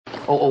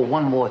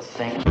One more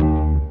thing.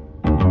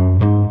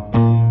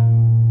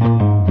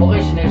 Well,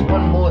 listen, there's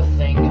one more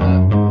thing.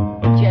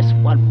 Just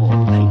one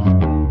more thing.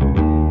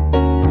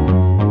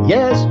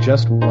 Yes,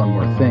 Just One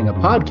More Thing, a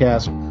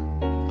podcast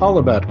all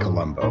about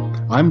Columbo.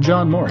 I'm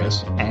John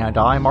Morris. And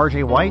I'm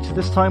RJ White.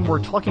 This time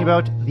we're talking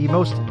about The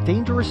Most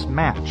Dangerous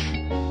Match.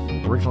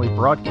 Originally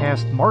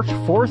broadcast March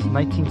 4th,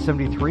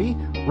 1973.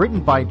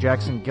 Written by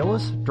Jackson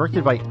Gillis.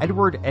 Directed by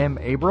Edward M.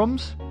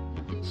 Abrams.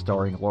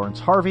 Starring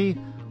Lawrence Harvey,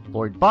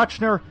 Lloyd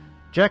Bochner,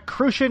 Jack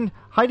Kruschen,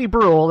 Heidi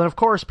Brühl, and of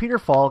course Peter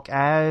Falk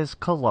as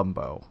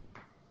Columbo.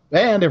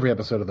 And every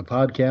episode of the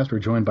podcast, we're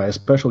joined by a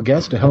special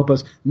guest to help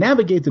us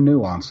navigate the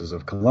nuances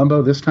of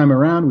Columbo. This time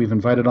around, we've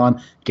invited on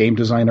game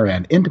designer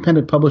and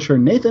independent publisher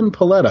Nathan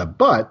Paletta.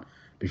 But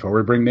before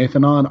we bring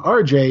Nathan on,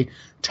 RJ,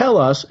 tell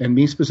us, and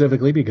me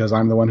specifically, because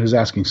I'm the one who's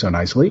asking so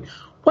nicely,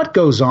 what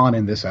goes on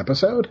in this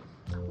episode?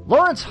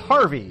 Lawrence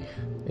Harvey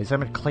is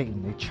Emmett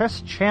Clayton, a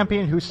chess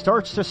champion who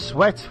starts to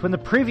sweat when the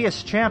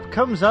previous champ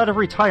comes out of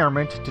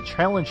retirement to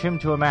challenge him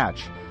to a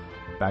match.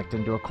 Backed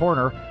into a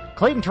corner,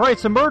 Clayton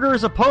tries to murder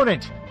his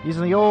opponent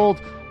using the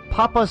old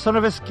Papa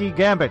Sonovisky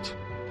gambit.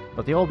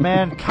 But the old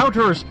man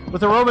counters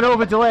with a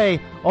Romanova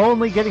delay,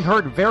 only getting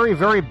hurt very,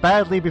 very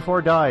badly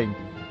before dying.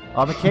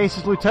 On the case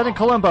is Lieutenant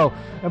Columbo,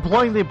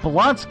 employing the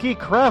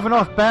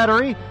Blonsky-Kravinoff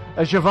battery,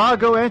 a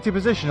Zhivago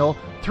anti-positional,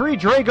 3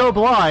 Drago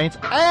blinds,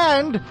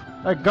 and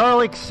a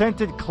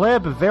garlic-scented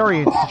Kleb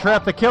variant to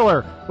trap the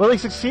killer. Will he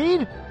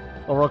succeed?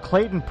 Or will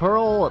Clayton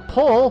pull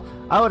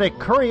out a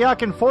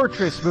Kuryakin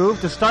Fortress move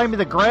to stymie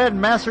the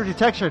Grand Master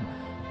detection?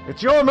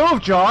 It's your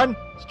move, John!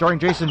 Starring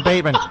Jason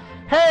Bateman.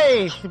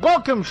 Hey,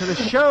 welcome to the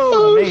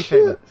show, Nathan.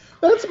 Shit.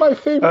 That's my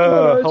favorite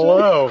part.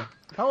 Hello.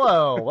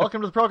 Hello,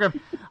 welcome to the program.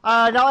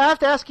 Now, I have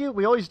to ask you,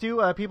 we always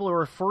do, people who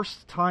are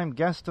first-time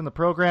guests in the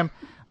program,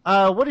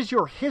 what is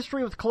your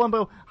history with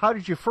Columbo? How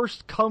did you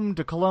first come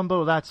to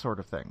Columbo? That sort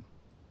of thing.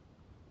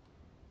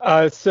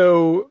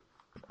 So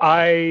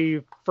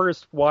I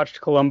first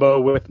watched Columbo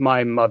with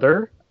my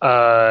mother.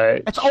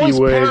 It's always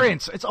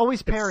parents. It's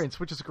always parents,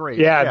 which is great.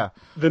 Yeah,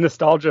 the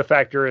nostalgia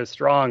factor is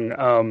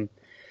strong.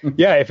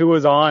 Yeah, if it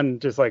was on,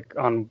 just like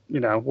on,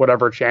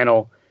 whatever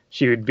channel,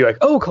 she would be like,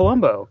 "Oh,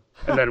 Columbo,"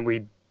 and then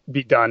we'd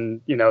be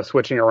done,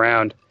 switching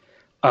around.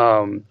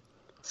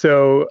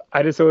 So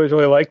I just always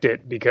really liked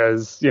it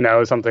because, it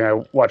was something I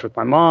watched with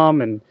my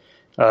mom and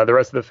the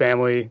rest of the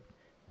family.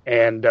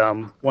 And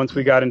once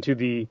we got into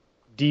the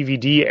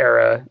DVD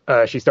era,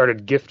 she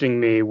started gifting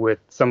me with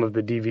some of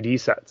the DVD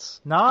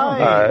sets.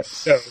 Nice.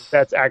 So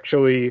that's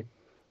actually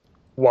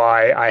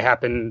why I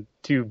happen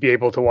to be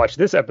able to watch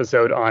this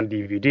episode on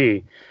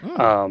DVD,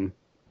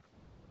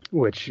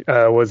 which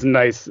was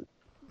nice.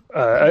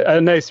 A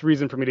nice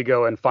reason for me to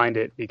go and find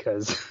it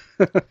because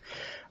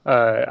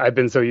I've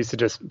been so used to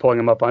just pulling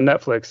them up on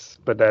Netflix,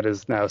 but that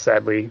is now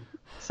sadly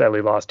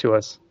lost to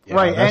us. Yeah,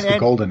 right, that's the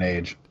golden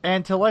age.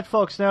 And to let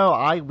folks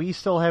know, we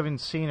still haven't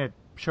seen it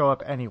show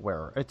up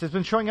anywhere. It's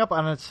been showing up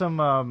on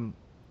some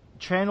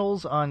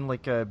channels on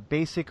like a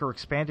basic or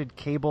expanded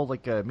cable,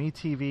 like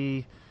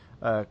MeTV,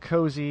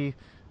 Cozy,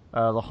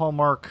 the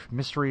Hallmark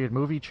Mystery and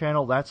Movie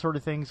Channel, that sort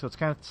of thing. So it's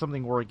kind of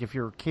something where like, if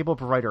your cable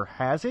provider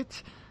has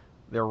it,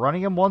 they're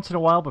running them once in a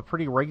while, but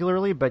pretty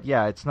regularly. But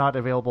yeah, it's not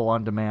available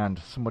on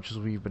demand so much as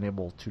we've been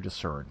able to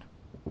discern.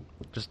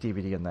 Just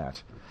DVD and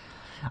that.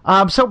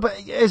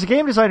 But as a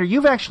game designer,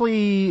 you've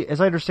actually,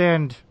 as I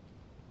understand,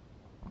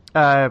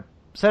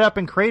 set up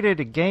and created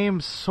a game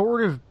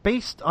sort of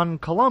based on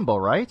Columbo,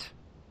 right?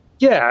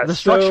 Yeah. The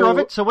structure of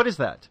it? So what is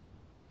that?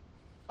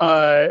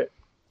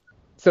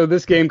 So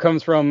this game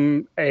comes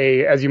from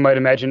as you might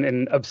imagine,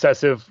 an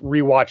obsessive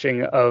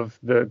rewatching of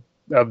the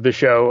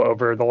show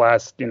over the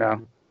last,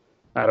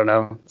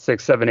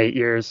 6, 7, 8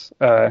 years.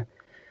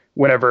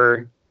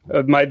 Whenever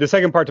the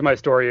second part to my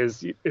story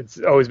is it's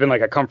always been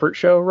like a comfort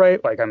show,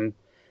 right? Like I'm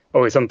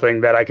always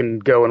something that I can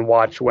go and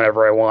watch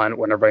whenever I want,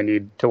 whenever I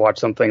need to watch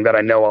something that I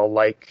know I'll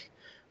like,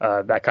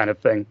 that kind of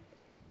thing.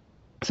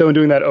 So in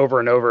doing that over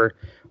and over,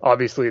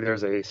 obviously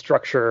there's a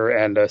structure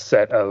and a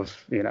set of,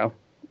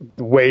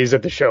 ways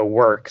that the show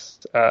works,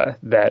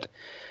 that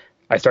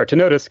I start to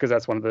notice because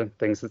that's one of the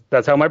things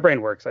that's how my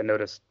brain works. I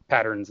notice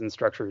patterns and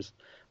structures.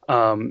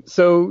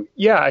 So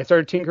yeah, I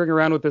started tinkering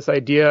around with this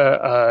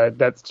idea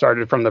that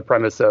started from the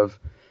premise of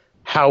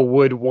how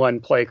would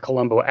one play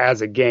Columbo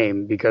as a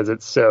game, because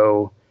it's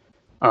so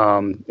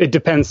it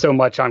depends so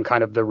much on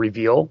kind of the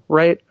reveal,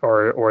 right?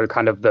 Or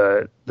kind of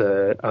the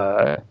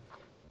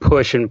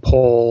push and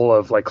pull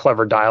of like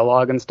clever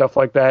dialogue and stuff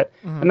like that.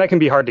 Mm-hmm. And that can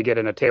be hard to get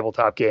in a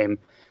tabletop game,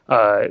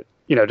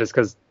 just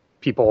because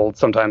people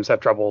sometimes have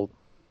trouble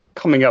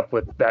coming up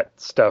with that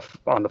stuff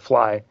on the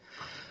fly.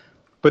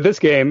 But this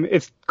game,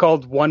 it's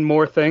called One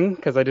More Thing,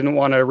 because I didn't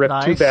want to rip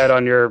too bad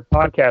on your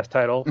podcast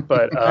title.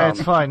 But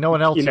it's fine. No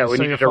one else is, we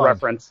so needed a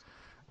reference.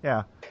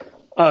 Yeah.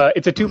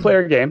 It's a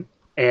 2-player game,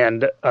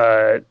 and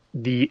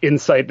the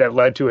insight that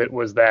led to it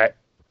was that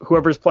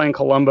whoever's playing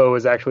Columbo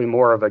is actually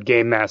more of a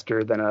game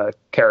master than a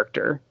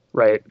character,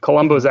 right?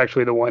 Columbo is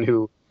actually the one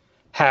who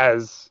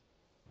has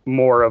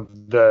more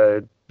of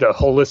the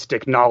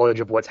holistic knowledge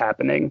of what's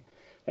happening.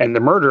 and the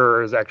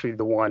murderer is actually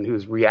the one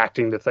who's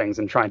reacting to things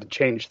and trying to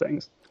change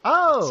things.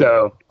 Oh,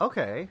 so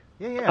okay,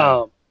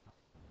 yeah.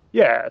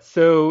 Yeah,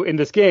 so in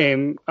this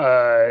game,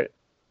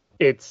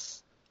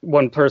 it's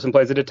one person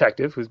plays a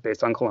detective who's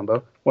based on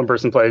Columbo. One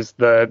person plays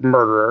the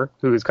murderer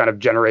who's kind of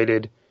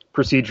generated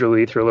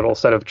procedurally through a little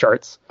set of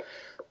charts.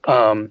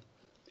 And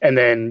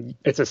then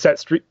it's a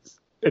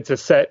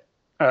set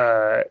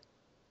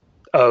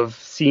of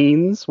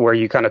scenes where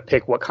you kind of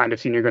pick what kind of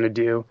scene you're going to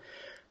do.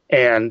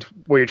 And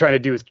what you're trying to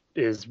do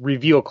is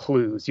reveal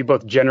clues. You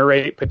both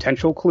generate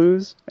potential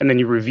clues, and then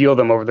you reveal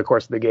them over the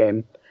course of the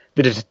game.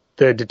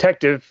 The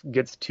detective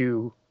gets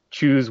to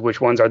choose which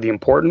ones are the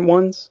important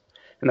ones,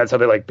 and that's how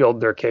they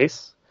build their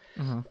case.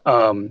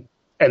 Mm-hmm.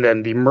 And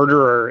then the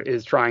murderer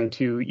is trying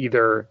to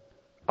either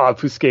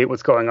obfuscate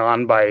what's going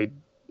on by,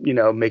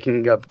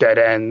 making up dead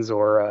ends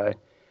or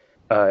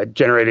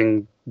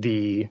generating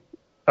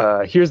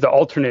here's the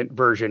alternate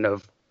version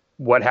of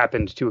what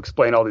happened to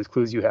explain all these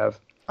clues you have.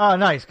 Oh,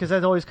 nice, because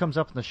that always comes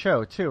up in the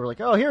show, too. We're like,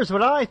 here's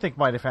what I think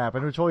might have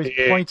happened, which always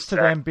points to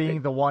them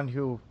being the one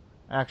who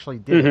actually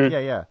did it.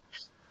 Yeah.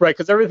 Right,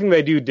 because everything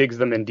they do digs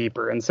them in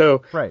deeper. And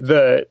so right.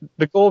 the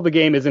goal of the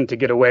game isn't to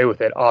get away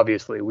with it,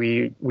 obviously.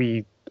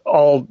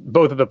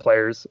 Both of the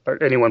players,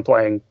 or anyone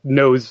playing,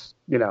 knows,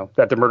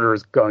 that the murderer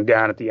is going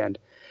down at the end.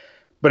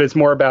 But it's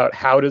more about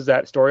how does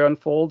that story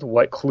unfold?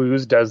 What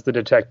clues does the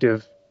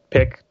detective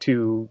pick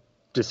to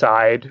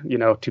decide,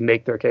 to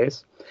make their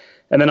case?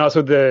 And then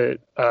also the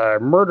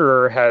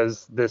murderer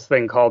has this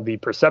thing called the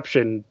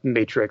perception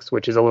matrix,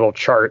 which is a little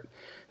chart.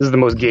 This is the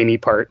most gamey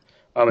part.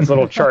 It's a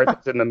little chart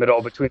that's in the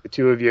middle between the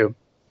two of you.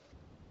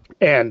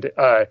 And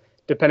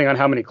depending on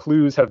how many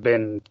clues have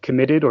been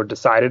committed or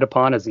decided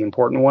upon as the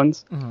important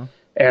ones, mm-hmm.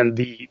 and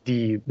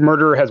the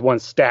murderer has one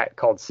stat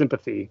called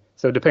sympathy.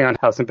 So depending on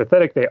how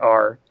sympathetic they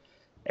are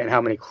and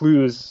how many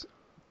clues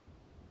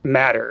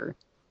matter,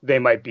 they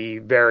might be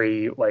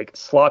very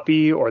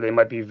sloppy, or they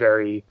might be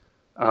very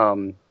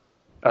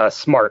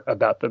smart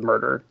about the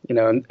murder,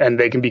 and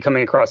they can be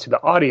coming across to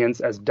the audience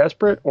as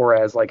desperate or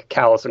as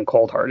callous and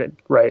cold-hearted,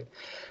 right?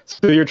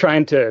 So you're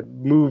trying to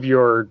move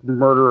your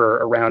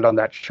murderer around on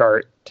that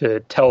chart to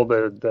tell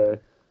the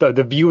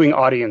viewing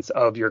audience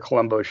of your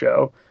Columbo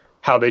show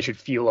how they should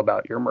feel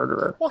about your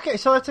murderer. Okay,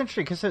 so that's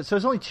interesting, because so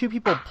there's only two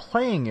people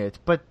playing it,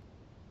 but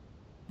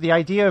the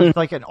idea of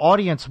an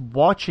audience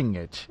watching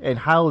it and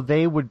how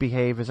they would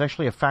behave is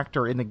actually a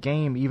factor in the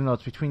game, even though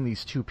it's between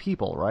these two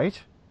people,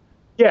 right?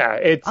 Yeah,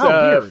 it's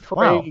weird.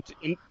 Framed.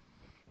 Wow.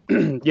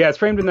 It's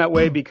framed in that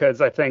way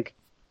because I think,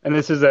 and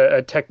this is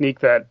a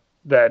technique that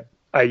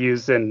I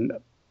use in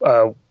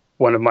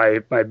one of my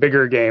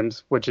bigger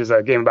games, which is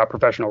a game about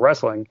professional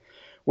wrestling,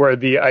 where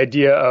the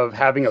idea of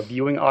having a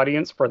viewing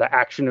audience for the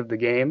action of the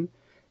game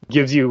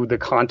gives you the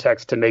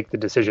context to make the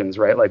decisions,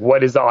 right?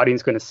 What is the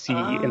audience going to see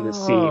in this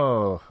scene?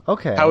 Oh,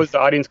 okay. How is the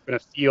audience going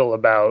to feel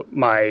about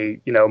my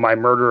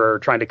murderer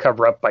trying to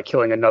cover up by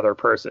killing another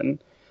person?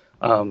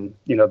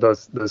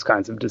 Those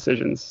kinds of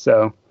decisions.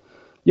 So,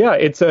 yeah,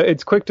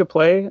 it's quick to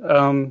play.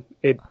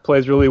 It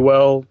plays really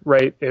well,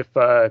 right? If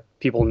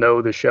people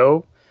know the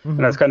show, mm-hmm. and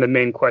that's kind of the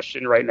main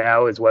question right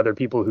now is whether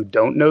people who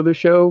don't know the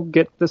show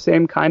get the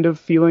same kind of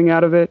feeling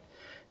out of it,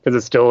 because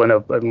it's still in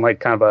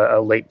kind of a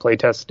late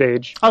playtest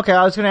stage. Okay,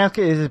 I was going to ask,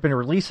 has it been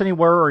released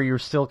anywhere, or you're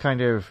still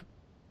kind of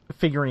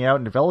figuring it out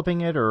and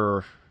developing it,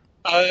 or?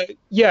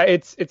 Yeah,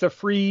 it's a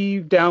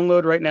free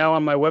download right now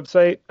on my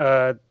website.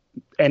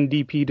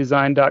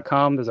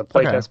 ndpdesign.com. There's a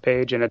playtest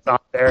page, and it's on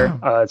there.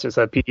 It's just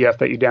a PDF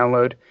that you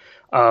download.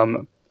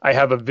 I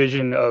have a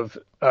vision of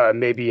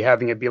maybe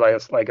having it be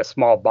like a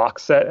small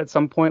box set at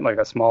some point, like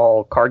a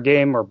small card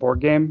game or board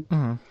game.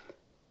 Mm-hmm.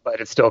 But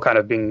it's still kind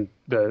of being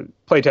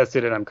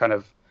playtested, and I'm kind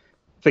of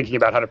thinking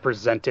about how to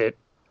present it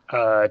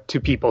to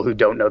people who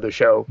don't know the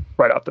show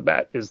right off the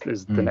bat is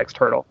the next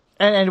hurdle.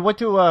 And what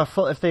do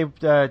if they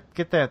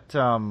get that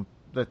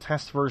the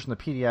test version, the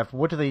PDF?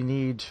 What do they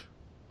need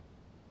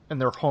in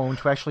their home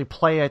to actually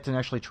play it and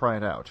actually try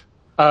it out?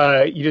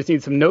 You just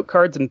need some note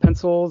cards and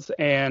pencils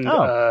and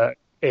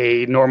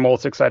a normal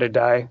six-sided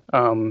die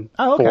for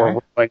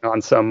rolling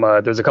on some.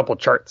 There's a couple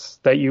charts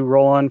that you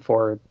roll on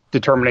for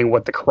determining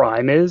what the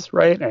crime is,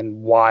 right,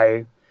 and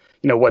why,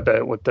 what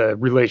the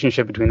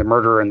relationship between the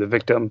murderer and the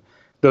victim,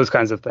 those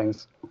kinds of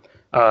things.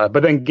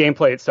 But then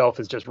gameplay itself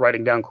is just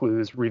writing down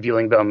clues,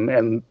 revealing them,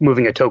 and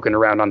moving a token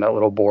around on that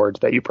little board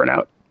that you print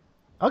out.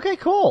 Okay,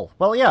 cool.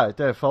 Well, yeah,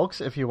 folks,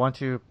 if you want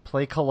to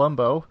play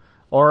Columbo,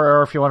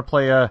 or if you want to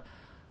play,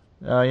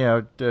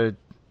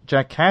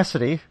 Jack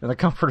Cassidy in the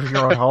comfort of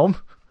your own home,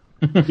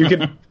 you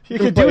can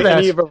do that.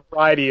 Any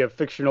variety of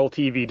fictional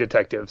TV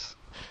detectives.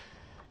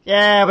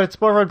 Yeah, but it's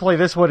more fun to play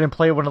this one and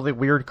play one of the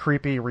weird,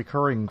 creepy,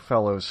 recurring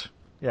fellows.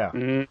 Yeah.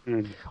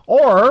 Mm-hmm.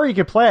 Or you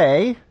could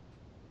play,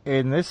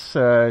 in this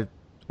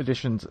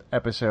edition's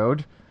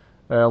episode,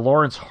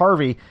 Lawrence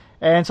Harvey.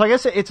 And so I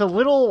guess it's a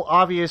little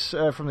obvious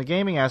from the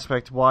gaming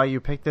aspect why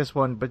you picked this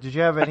one, but did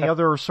you have any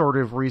other sort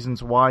of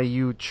reasons why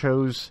you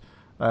chose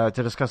to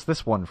discuss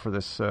this one for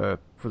this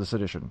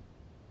edition?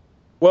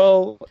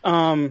 Well,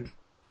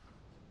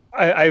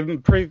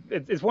 I'm pretty.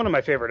 It's one of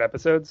my favorite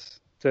episodes.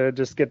 To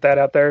just get that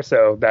out there,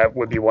 so that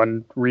would be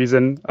one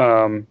reason.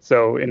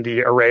 So in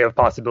the array of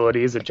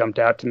possibilities, it jumped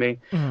out to me.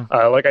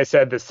 Like I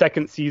said, the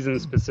second season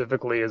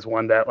specifically is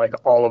one that like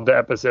all of the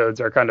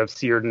episodes are kind of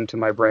seared into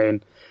my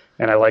brain,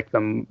 and I like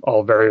them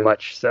all very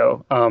much.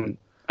 So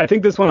I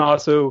think this one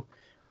also,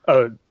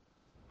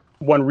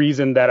 one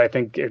reason that I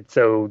think it's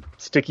so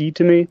sticky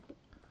to me,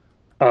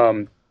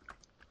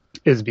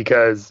 is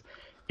because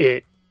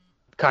it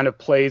kind of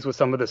plays with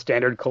some of the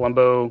standard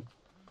Columbo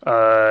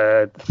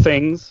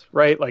things,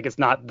 right? Like it's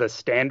not the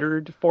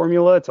standard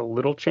formula, it's a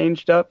little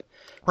changed up,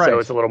 right. So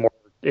it's a little more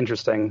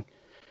interesting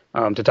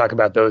to talk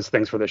about those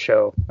things for the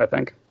show, I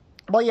think.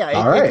 Well,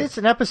 yeah, it's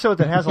an episode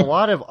that has a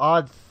lot of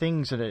odd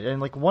things in it, and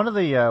like one of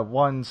the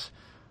ones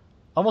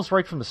almost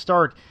right from the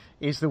start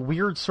is the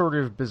weird sort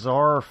of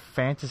bizarre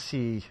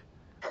fantasy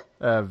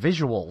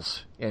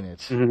visuals in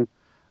it.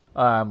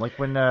 Like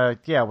when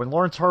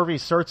Lawrence Harvey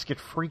starts to get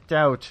freaked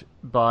out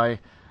by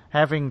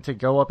having to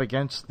go up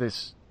against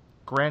this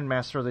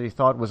Grandmaster that he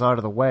thought was out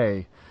of the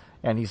way,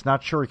 and he's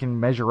not sure he can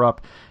measure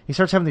up. He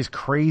starts having these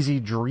crazy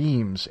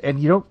dreams,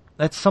 and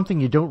that's something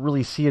you don't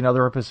really see in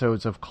other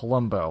episodes of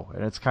Columbo,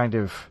 and it's kind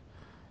of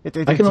it's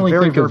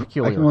very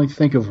peculiar. I can only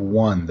think of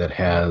one that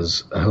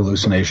has a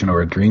hallucination or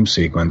a dream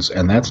sequence,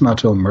 and that's Not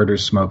Till Murder,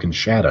 Smoke, and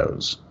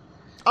Shadows.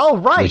 Oh,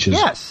 right, which is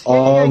yes.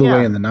 all the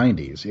way in the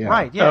 90s, yeah.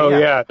 Right, yeah. Oh,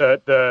 yeah,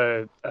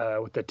 the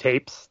with the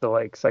tapes, the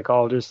like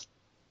psychologist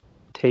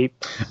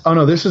tape. Oh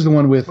no, this is the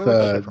one with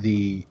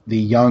the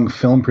young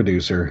film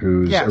producer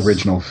whose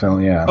original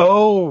film. Yeah.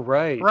 Oh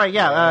right. Right.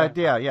 Yeah.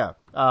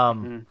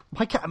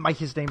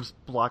 His name's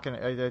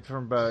blocking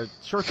from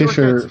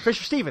Fisher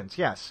Stevens.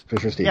 Yes.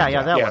 Fisher Stevens.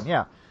 Yeah. That one.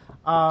 Yeah.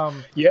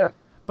 Yeah.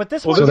 But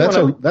this one. So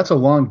that's a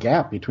long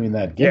gap between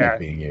that gimmick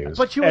being used.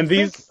 But you would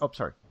think. Oh,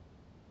 sorry.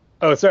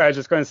 Oh, sorry. I was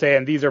just going to say,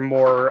 and these are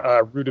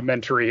more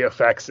rudimentary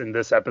effects in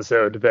this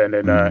episode than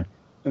in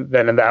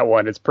that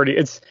one. It's pretty.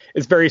 It's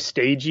very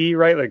stagey,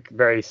 right? Like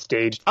very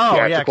staged. Oh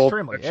yeah,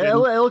 extremely. It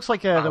looks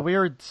like the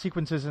weird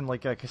sequences in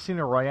like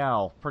Casino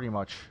Royale, pretty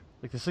much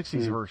like the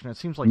 '60s version. It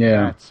seems like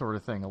that sort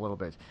of thing a little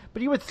bit.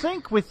 But you would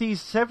think with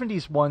these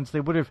 '70s ones,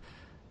 they would have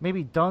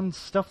maybe done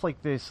stuff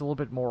like this a little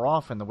bit more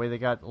often. The way they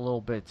got a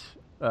little bit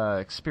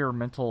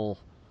experimental,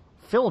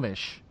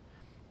 filmish.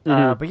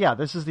 But yeah,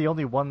 this is the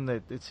only one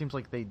that it seems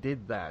like they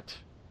did that,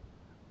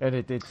 and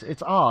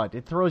it's odd.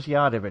 It throws you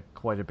out of it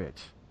quite a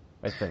bit.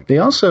 I think they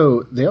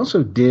also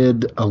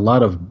did a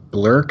lot of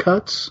blur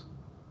cuts.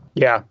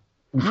 Yeah,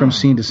 from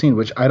scene to scene,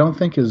 which I don't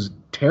think is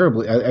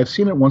terribly. I've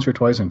seen it once or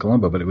twice in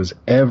Columbo, but it was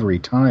every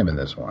time in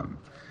this one.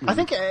 I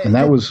think, and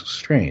that was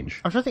strange.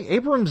 I'm trying to think.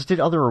 Abrams did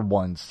other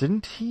ones,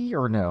 didn't he?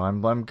 Or no?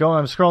 I'm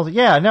scrolling.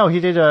 Yeah, no,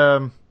 he did.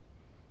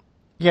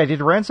 He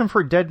did Ransom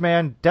for a Dead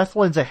Man, Death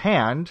Lends a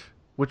Hand,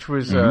 which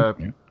was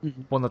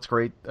one that's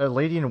great.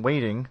 Lady in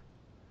Waiting,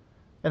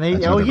 and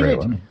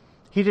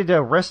he did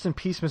Rest in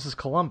Peace, Mrs.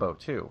 Columbo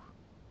too.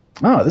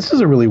 Oh, this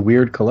is a really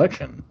weird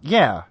collection.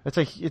 Yeah, it's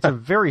a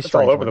very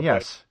strange all over one. the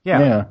place. Yes,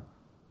 yeah.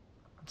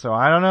 So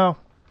I don't know.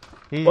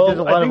 He did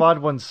a lot of odd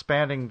ones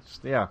spanning.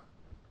 Yeah.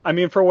 I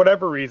mean, for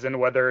whatever reason,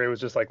 whether it was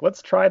just like,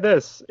 let's try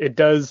this, it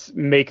does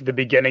make the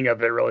beginning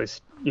of it really,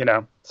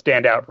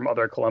 stand out from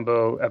other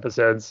Columbo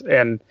episodes.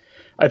 And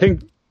I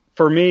think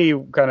for me,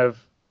 kind of,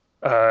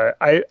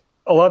 a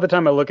lot of the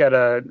time I look at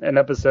an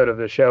episode of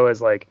the show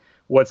as like,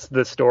 what's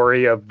the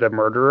story of the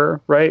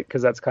murderer, right?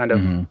 Because that's kind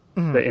of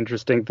the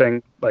interesting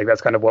thing. Like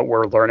that's kind of what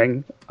we're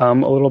learning a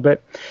little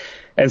bit.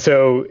 And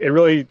so it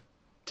really,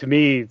 to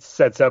me,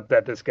 sets up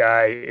that this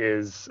guy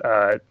is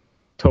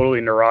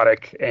totally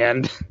neurotic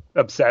and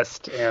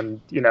obsessed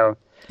and,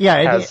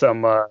 has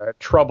some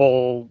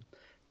trouble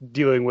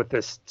dealing with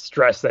this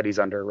stress that he's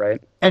under,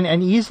 right? And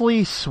an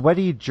easily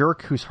sweaty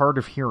jerk who's hard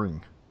of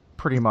hearing,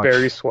 pretty much.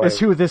 Very sweaty. Is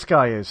who this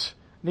guy is.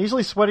 An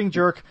easily sweating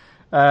jerk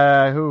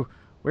who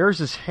wears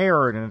his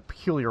hair in a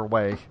peculiar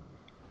way.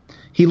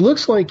 He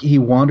looks like he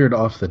wandered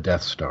off the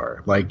Death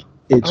Star. Like,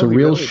 it's a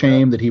real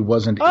shame that he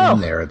wasn't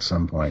in there at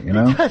some point, you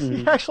know?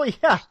 He actually,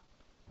 yeah.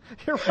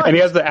 You're right. And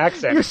he has the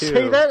accent, you too. You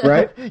say that?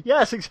 Right?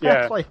 Yes,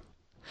 exactly.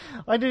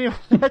 Yeah. I didn't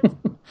even...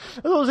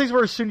 those things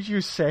where as soon as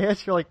you say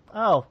it, you're like,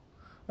 oh,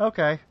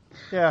 okay.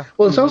 Yeah.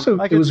 Well,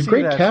 it was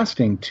great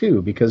casting,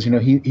 too, because,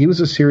 he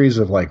was a series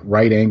of, like,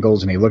 right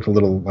angles, and he looked a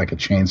little like a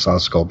chainsaw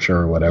sculpture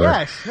or whatever.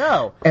 Yes,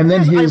 no. And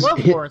then I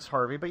love Lawrence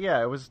Harvey, but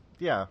yeah, it's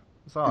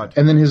odd.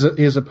 And then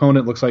his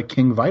opponent looks like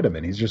King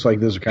Vitamin. He's just like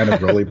this kind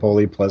of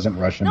roly-poly, pleasant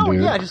Russian dude. No,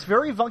 yeah, just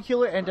very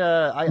avuncular, and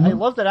I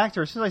love that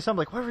actor. As soon as I saw him,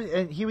 like, whatever,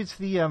 and he was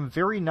the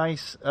very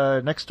nice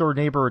next-door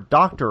neighbor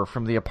doctor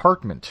from The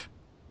Apartment.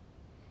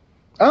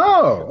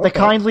 Oh!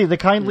 Okay. The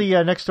kindly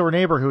next-door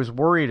neighbor who was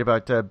worried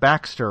about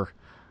Baxter.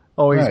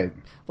 Oh, he's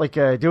like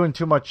doing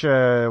too much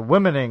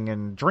womening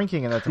and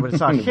drinking, and that, but it's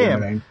not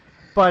him.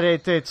 But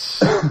it's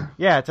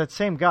that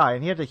same guy,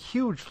 and he had a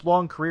huge,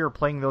 long career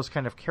playing those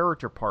kind of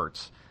character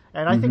parts.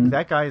 And I think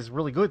that guy is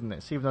really good in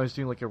this, even though he's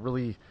doing like a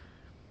really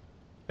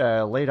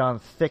laid-on,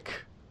 thick,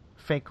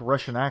 fake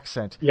Russian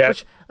accent. Yeah.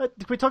 Which, can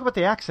we talk about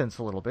the accents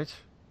a little bit?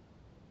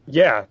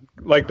 Yeah,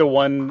 like the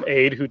one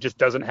aide who just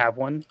doesn't have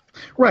one.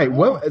 Right.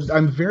 What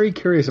I'm very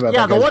curious about.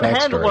 Yeah, that the guy's one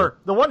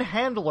backstory.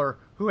 handler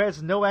who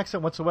has no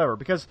accent whatsoever,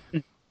 because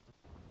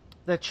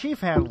the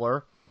chief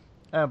handler,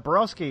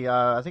 Borowski,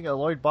 I think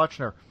Lloyd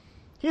Bochner,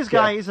 he's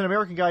an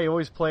American guy. He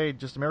always played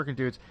just American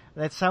dudes,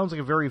 and that sounds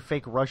like a very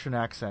fake Russian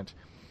accent.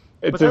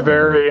 It's a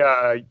very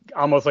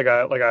almost like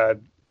a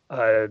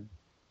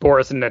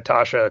Boris and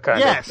Natasha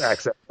kind of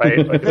accent,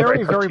 right? Like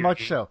very, very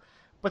much so.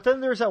 But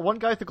then there's that one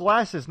guy with the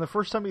glasses, and the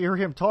first time you hear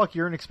him talk,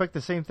 you're going to expect the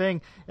same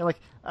thing. And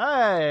like,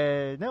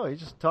 no, he's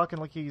just talking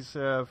like he's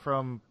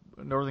from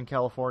Northern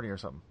California or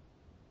something.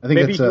 I think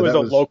maybe he was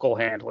a local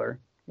handler.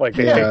 Like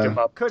they picked him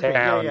up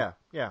town.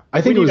 Yeah.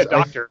 I think we it was need a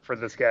doctor for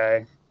this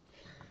guy.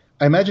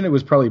 I imagine it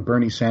was probably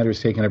Bernie Sanders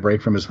taking a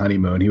break from his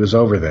honeymoon. He was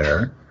over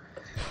there,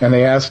 and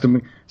they asked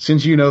him,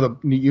 "Since you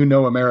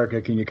know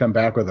America, can you come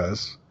back with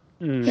us?"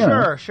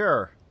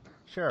 Sure.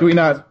 Do we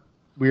not?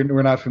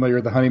 We're not familiar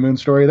with the honeymoon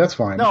story. That's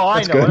fine. No,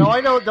 That's I know. good. No,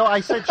 I know. No, I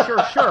said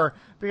sure,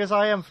 because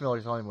I am familiar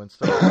with the honeymoon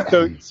story.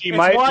 So see,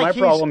 my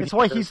problem. It's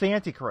why he's the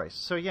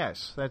Antichrist. So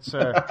yes, that's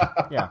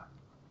yeah.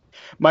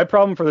 My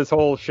problem for this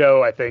whole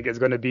show, I think, is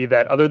going to be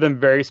that other than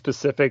very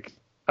specific,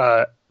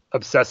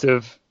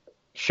 obsessive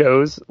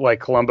shows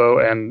like Columbo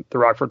and The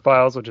Rockford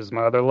Files, which is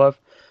my other love,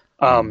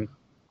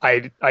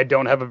 I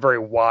don't have a very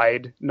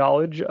wide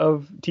knowledge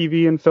of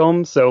TV and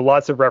film, so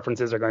lots of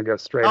references are going to go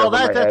straight over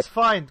my head. That's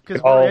fine,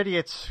 because we're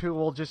idiots who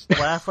will just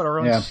laugh at our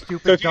own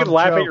stupid. So if you could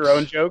laugh jokes. at your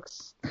own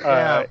jokes,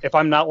 if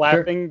I'm not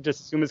laughing,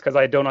 just assume it's because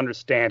I don't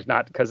understand,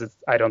 not because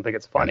I don't think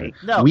it's funny.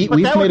 No, we've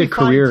made a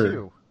career.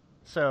 Too.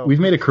 So we've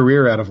made a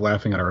career out of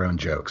laughing at our own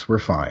jokes. We're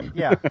fine.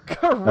 Yeah,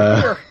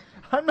 career.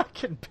 I'm not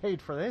getting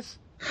paid for this.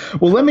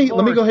 Well, let me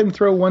go ahead and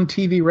throw one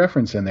TV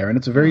reference in there, and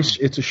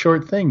it's a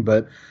short thing,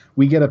 but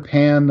we get a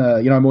pan.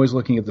 I'm always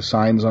looking at the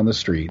signs on the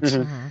streets,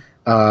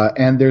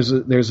 and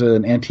there's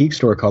an antique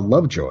store called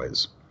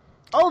Lovejoy's.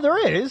 Oh,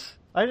 there is.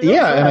 I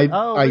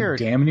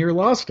damn near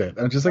lost it.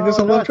 I'm just like, there's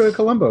a Lovejoy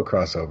Columbo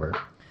crossover.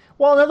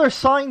 Well, another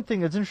sign thing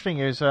that's interesting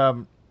is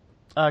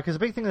because the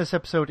big thing in this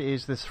episode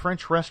is this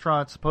French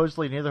restaurant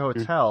supposedly near the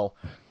hotel,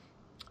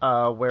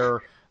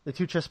 where the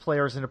two chess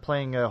players end up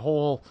playing a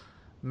whole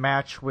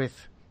match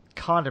with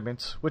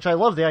condiments, which I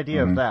love the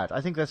idea of that. I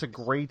think that's a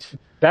great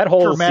that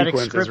whole dramatic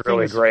sequence script is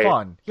really thing. great.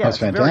 Fun. Yeah, that's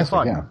fantastic.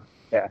 Very fun.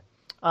 Yeah.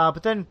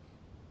 But then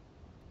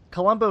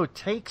Columbo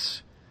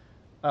takes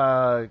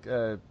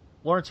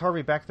Lawrence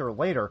Harvey back there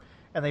later,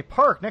 and they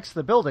park next to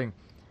the building.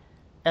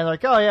 And they're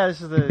like, oh yeah,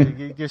 this is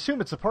you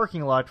assume it's a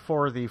parking lot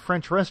for the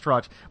French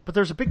restaurant, but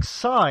there's a big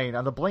sign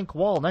on the blank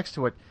wall next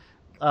to it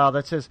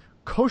that says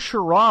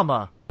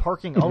Kosherama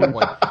parking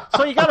only.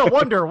 So you gotta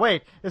wonder,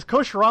 wait, is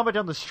Kosherama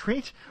down the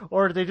street,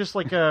 or did they just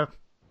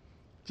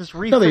just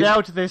refit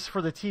out this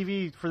for the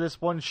TV for this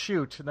one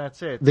shoot and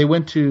that's it? They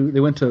went to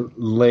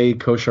Le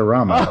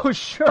Kosherama. Oh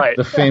sure,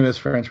 the famous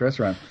French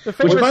restaurant. The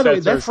famous, which, by the way,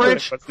 that's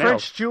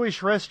French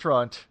Jewish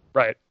restaurant.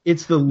 Right.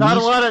 It's the not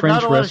least a lot of, French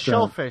not a lot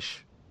restaurant. of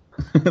shellfish.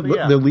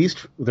 The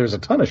least, there's a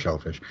ton of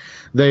shellfish.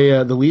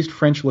 The least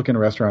French looking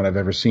restaurant I've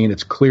ever seen.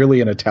 It's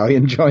clearly an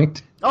Italian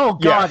joint. Oh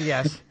God,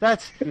 yes.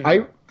 That's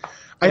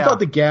I thought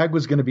the gag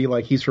was going to be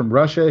like, he's from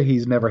Russia,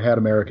 he's never had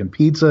American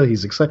pizza,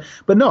 he's excited,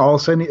 but no, all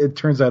of a sudden it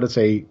turns out it's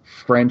a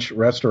French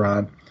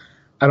restaurant.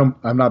 I'm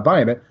not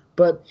buying it,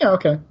 but yeah,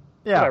 okay.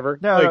 Yeah. Whatever.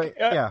 No,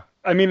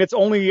 I mean, it's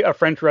only a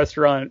French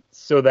restaurant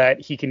so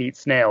that he can eat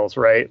snails,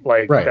 right?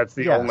 That's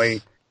the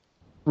only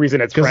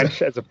reason it's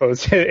French, as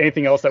opposed to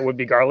anything else that would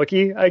be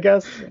garlicky, I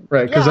guess.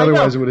 Right, because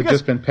otherwise it would have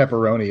just been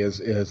pepperoni as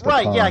the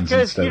right, yeah,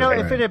 because,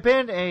 if it had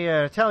been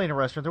an Italian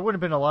restaurant, there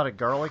wouldn't have been a lot of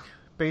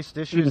garlic-based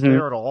dishes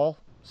there at all.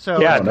 So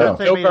no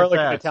garlic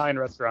in Italian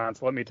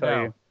restaurants, let me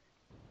tell you.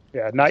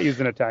 Yeah, not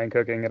used in Italian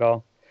cooking at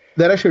all.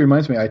 That actually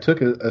reminds me, I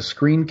took a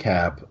screen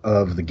cap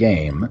of the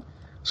game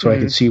so I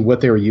could see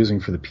what they were using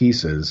for the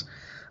pieces.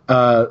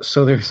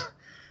 So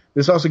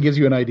this also gives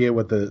you an idea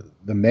what the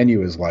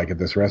menu is like at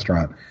this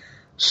restaurant.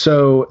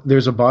 So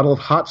there's a bottle of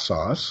hot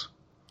sauce.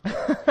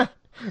 Which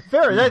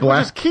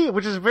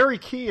is very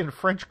key in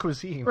French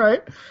cuisine.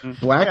 Right.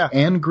 Black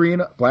and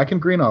green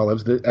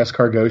olives, the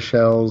escargot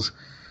shells,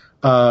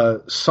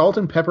 salt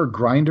and pepper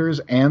grinders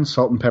and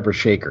salt and pepper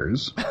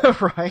shakers.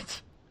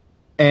 Right.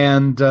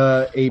 And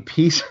a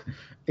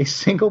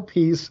single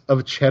piece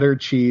of cheddar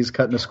cheese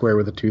cut in a square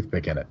with a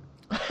toothpick in it.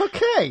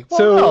 Okay.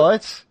 Well,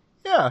 it's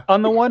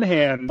on the one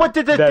hand, but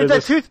did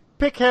that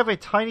toothpick have a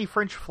tiny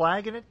French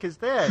flag in it? Because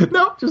then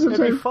no, just a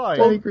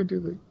tiny green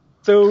toothpick.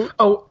 So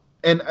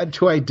and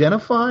to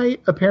identify,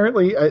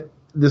 apparently,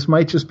 this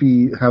might just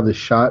be how the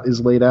shot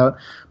is laid out,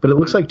 but it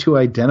looks like to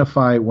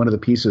identify one of the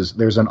pieces,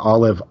 there's an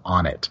olive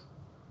on it.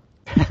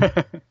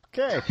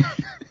 Okay.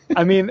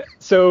 I mean,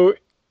 so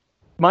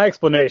my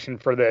explanation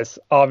for this,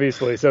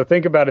 obviously, so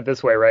think about it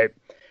this way, right?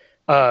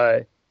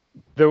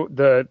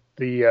 The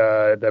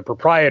the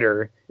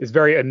proprietor is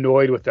very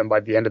annoyed with them by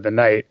the end of the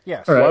night.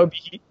 Yes.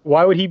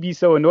 Why would he be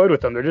so annoyed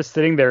with them? They're just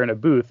sitting there in a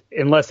booth,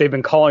 unless they've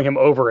been calling him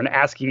over and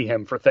asking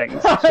him for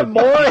things.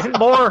 more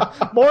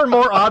and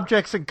more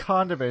objects and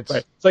condiments.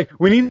 Right. It's like,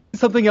 we need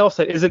something else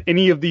that isn't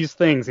any of these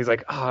things. He's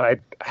like, I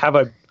have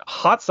a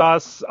hot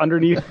sauce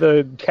underneath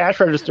the cash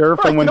register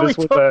from when this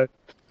was a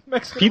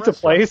Mexican pizza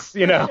restaurant. place,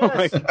 you know.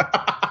 Yes.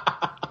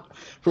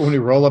 For when we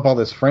roll up all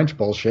this French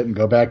bullshit and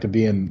go back to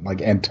being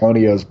like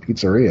Antonio's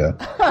Pizzeria.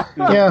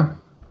 Yeah.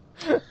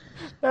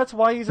 That's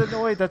why he's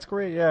annoyed. That's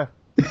great, yeah.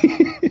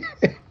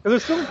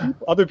 There's still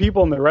other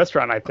people in the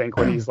restaurant, I think,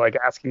 when he's like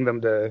asking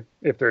them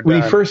if they're When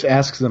done. he first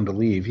asks them to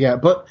leave, yeah.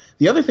 But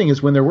the other thing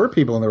is when there were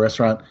people in the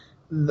restaurant,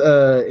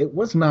 it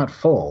was not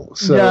full.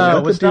 So No, let it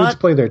the was dudes not.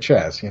 play their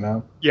chess, you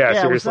know? Yeah, It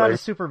was seriously. not a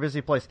super busy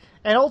place.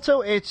 And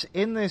also, it's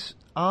in this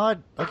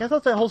odd... Like, I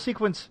thought that whole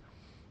sequence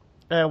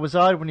was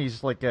odd when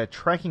he's, like,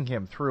 tracking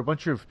him through a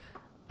bunch of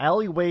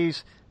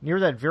alleyways near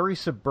that very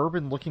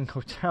suburban-looking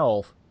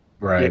hotel.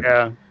 Right.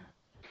 Yeah.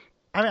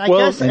 I mean, I Well,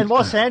 guess in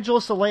Los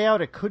Angeles, the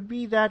layout, it could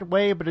be that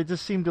way, but it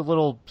just seemed a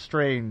little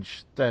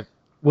strange that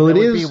Well, that it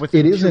would is. be within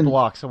It 2 isn't.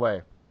 blocks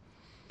away.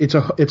 It's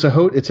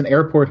an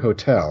airport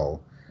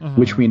hotel,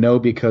 which we know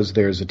because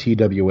there's a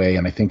TWA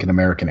and I think an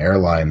American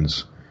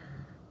Airlines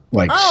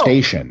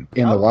station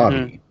in the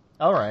lobby.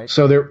 All right.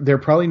 So they're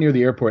probably near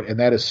the airport, and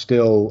that is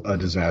still a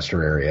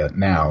disaster area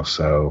now.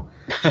 So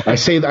I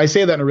say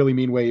that in a really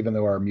mean way, even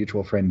though our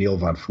mutual friend Neil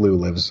Von Flew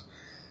lives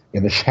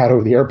in the shadow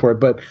of the airport.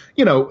 But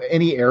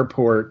any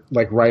airport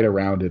right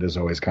around it is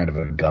always kind of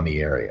a gummy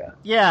area.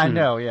 Yeah, I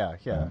know. Yeah.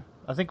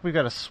 I think we've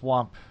got a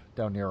swamp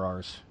down near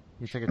ours.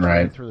 You take a train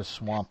Right. through the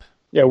swamp.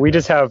 Yeah, we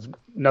just have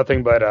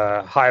nothing but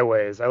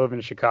highways. I live in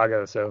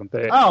Chicago, so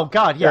the Oh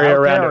God, yeah, area out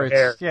around there, it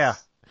there, yeah,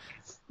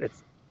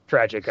 it's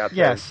tragic out there.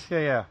 yes,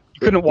 yeah. You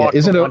couldn't walk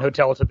isn't from it- one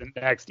hotel to the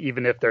next,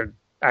 even if they're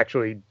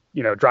actually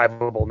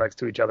drivable next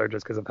to each other,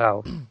 just because of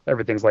how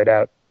everything's laid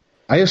out.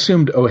 I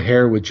assumed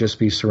O'Hare would just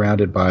be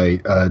surrounded by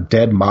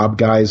dead mob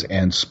guys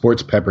and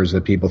sports peppers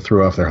that people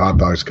threw off their hot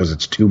dogs because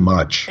it's too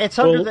much. It's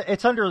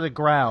under the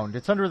ground.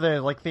 It's under the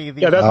Yeah, that's what they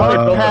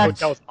built the packed-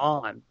 hotels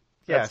on.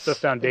 Yes, That's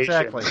the foundation.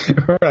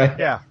 exactly. Right.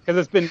 Yeah,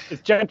 Because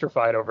it's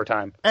gentrified over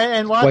time.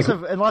 and lots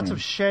Like-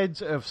 of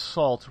sheds of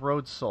salt,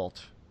 road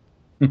salt.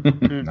 Lots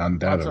of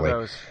Undoubtedly.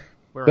 those.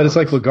 But it's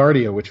like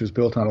LaGuardia, which was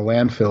built on a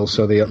landfill,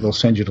 so they'll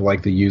send you to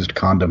the used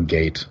condom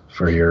gate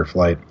for your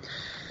flight.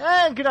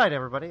 And good night,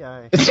 everybody.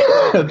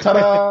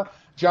 Ta-da!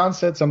 John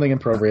said something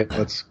appropriate.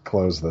 Let's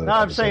close the. No,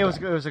 I'm episode saying it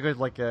down. was a good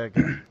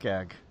good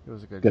gag. It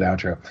was a good Good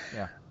outro.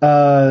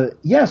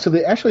 Yeah. So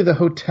the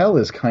hotel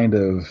is kind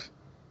of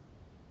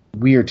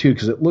weird too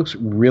because it looks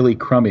really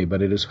crummy,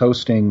 but it is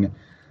hosting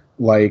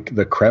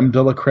the creme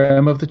de la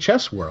creme of the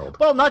chess world.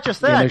 Well, not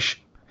just In a that,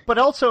 but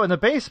also in the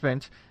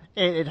basement,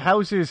 it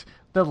houses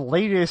the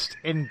latest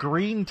in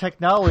green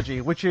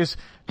technology, which is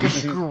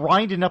just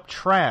grinding up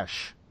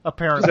trash.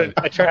 Apparently,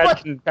 A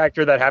trash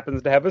compactor that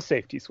happens to have a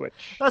safety switch.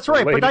 that's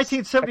right. But Latest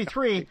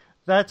 1973,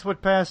 that's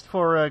what passed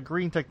for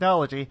green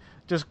technology.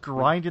 Just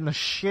grinding the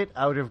shit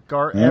out of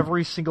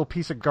every single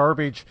piece of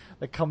garbage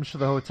that comes to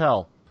the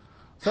hotel.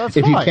 So that's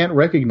If fine. you can't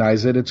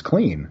recognize it, it's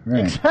clean.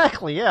 Right.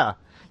 Exactly, yeah.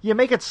 You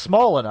make it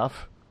small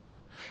enough,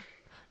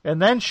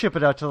 and then ship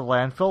it out to the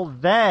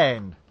landfill.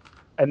 Then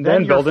And Then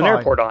then you're build an fine.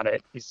 airport on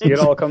it. You see, it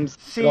all comes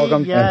see, it all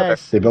comes together.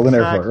 yes, They build an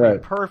airport, exactly.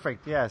 right.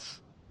 Perfect, yes.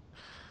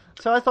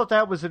 So I thought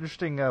that was an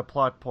interesting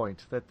plot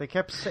point that they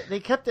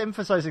kept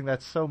emphasizing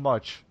that so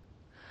much.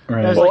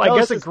 Right. I was Well, like, I oh,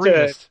 guess it's the it's to-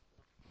 greenest.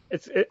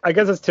 I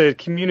guess it's to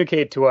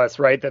communicate to us,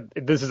 right, that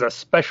this is a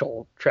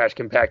special trash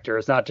compactor.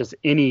 It's not just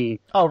any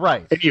Oh,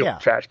 right. Yeah.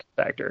 trash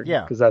compactor.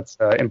 Yeah. because that's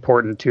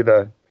important to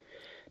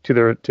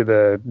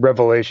the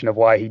revelation of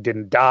why he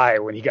didn't die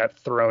when he got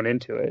thrown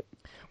into it.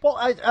 Well,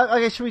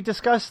 I should we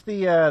discuss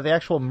the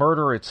actual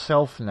murder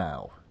itself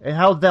now and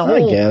how the I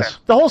whole guess.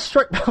 the whole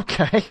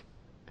Okay.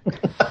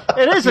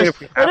 It is I mean, if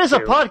we have a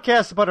to.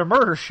 podcast about a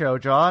murder show,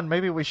 John.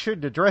 Maybe we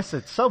should address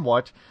it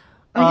somewhat.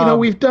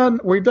 We've done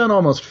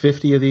almost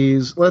 50 of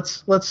these.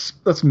 Let's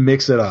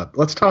mix it up.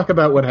 Let's talk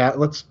about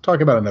let's talk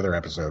about another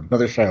episode,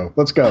 another show.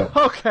 Let's go.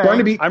 Okay.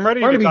 I'm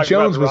ready to Barnaby talk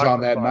Jones about the was on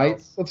Rockford that Files.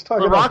 night. Let's talk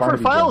The about Rockford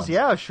Barnaby Files, Jones.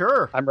 yeah,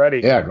 sure. I'm ready.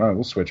 Yeah, go on,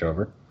 we'll switch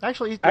over.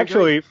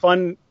 Actually,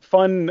 Fun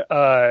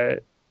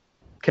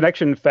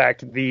connection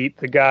fact: the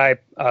guy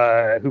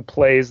who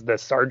plays the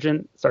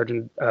Sergeant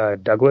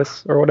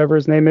Douglas or whatever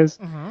his name is,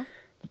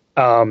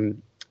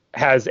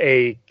 has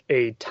a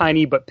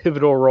tiny but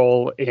pivotal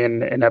role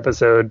in an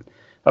episode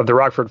of the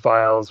Rockford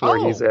Files where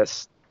Oh.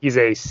 he's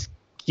a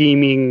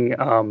scheming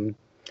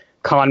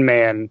con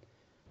man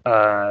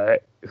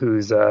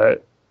who's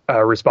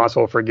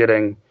responsible for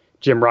getting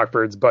Jim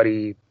Rockford's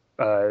buddy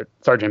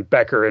Sergeant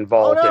Becker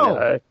involved Oh, no.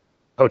 in a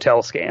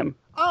hotel scam.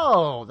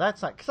 Oh,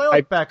 that's not because I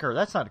like Becker.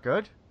 That's not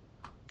good.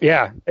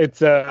 Yeah,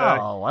 it's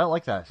Oh, I don't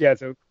like that. yeah.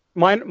 So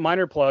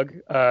minor plug.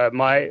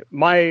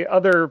 My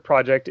other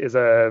project is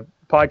a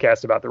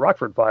podcast about the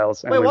Rockford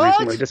Files, and Wait, we what?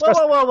 recently discussed.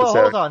 Whoa! the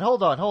episode.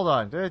 Hold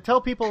on.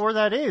 Tell people where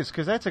that is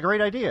because that's a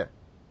great idea.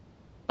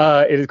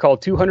 It is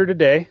called 200 a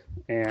Day.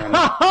 And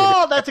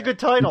Oh, that's a good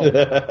title.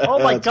 Oh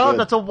my That's God, good.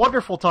 that's a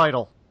wonderful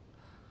title.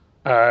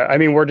 I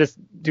mean, we're just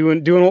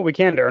doing what we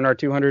can to earn our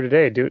 200 a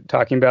day,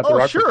 talking about the Oh,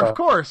 Rock sure, Patrol. of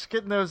course.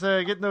 Getting those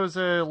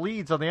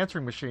leads on the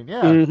answering machine.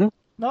 Yeah, Mhm.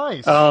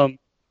 nice.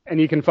 And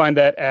you can find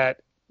that at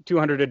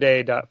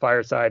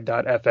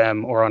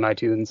 200aday.fireside.fm or on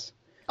iTunes.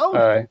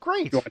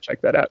 Great. If you want to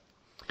check that out.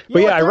 You But know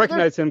yeah, what, I they're-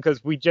 recognize him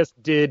because we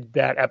just did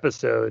that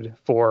episode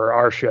for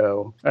our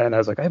show, and I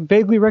was like, I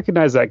vaguely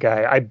recognize that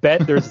guy. I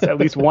bet there's at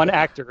least one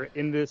actor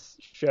in this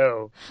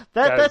show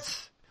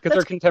That's because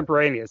they're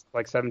contemporaneous,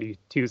 like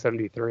 72,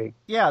 73.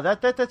 yeah.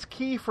 That's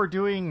key for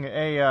doing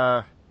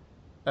a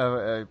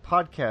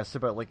podcast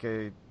about like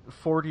a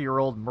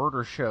 40-year-old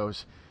murder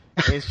shows.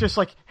 It's just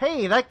like,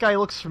 hey, that guy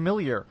looks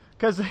familiar,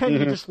 because then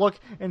you just look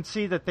and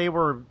see that they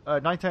were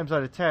 9 times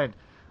out of 10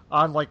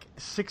 on like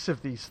 6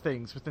 of these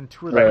things within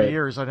 2 or 3 Right.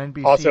 years on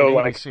NBC. Also, and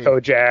like ABC.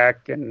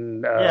 Kojak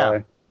and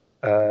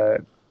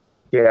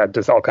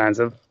just all kinds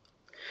of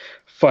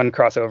fun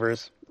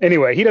crossovers.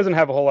 Anyway, he doesn't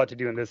have a whole lot to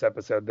do in this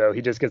episode, though.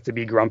 He just gets to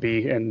be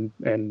grumpy and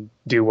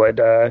do what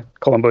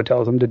Columbo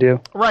tells him to do.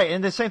 Right,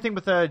 and the same thing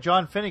with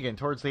John Finnegan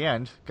towards the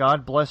end.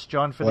 God bless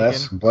John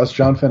Finnegan. Bless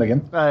John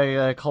Finnegan.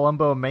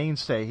 Columbo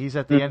mainstay. He's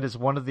at the end as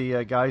one of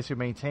the guys who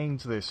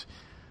maintains this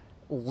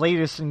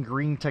latest in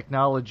green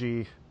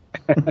technology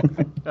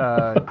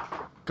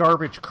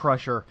garbage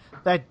crusher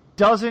that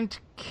doesn't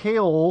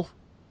kill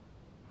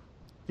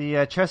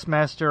the chess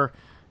master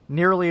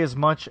nearly as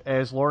much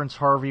as Lawrence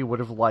Harvey would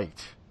have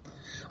liked.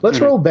 Let's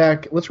roll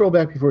back. Let's roll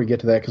back before we get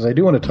to that, because I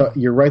do want to talk.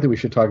 You're right that we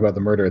should talk about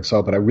the murder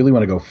itself, but I really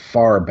want to go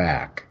far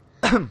back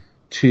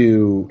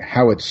to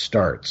how it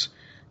starts,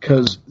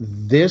 because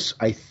this,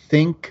 I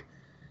think,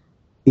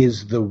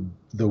 is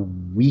the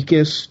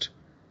weakest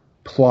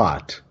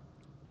plot,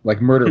 like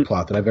murder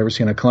plot, that I've ever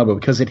seen on Columbo,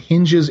 because it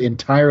hinges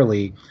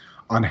entirely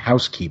on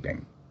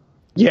housekeeping.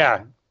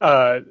 Yeah.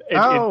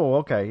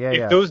 Okay, yeah,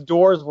 If those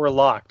doors were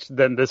locked,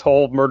 then this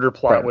whole murder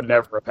plot Right. would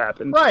never have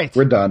happened. Right.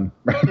 We're done.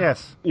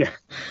 Yes. Yeah.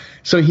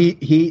 So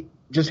he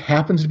just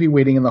happens to be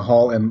waiting in the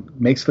hall and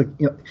makes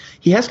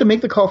he has to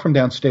make the call from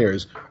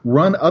downstairs,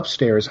 run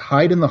upstairs,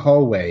 hide in the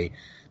hallway,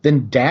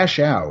 then dash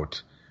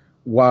out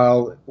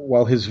while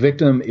his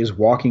victim is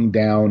walking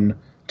down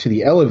to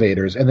the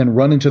elevators, and then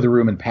run into the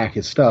room and pack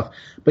his stuff.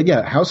 But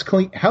yeah,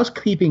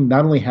 housekeeping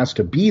not only has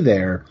to be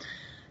there,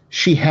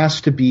 she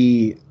has to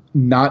be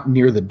not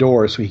near the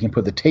door so he can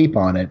put the tape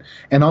on it,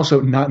 and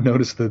also not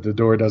notice that the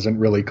door doesn't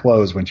really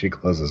close when she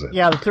closes it.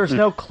 Yeah, there's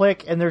no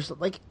click, and there's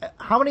like,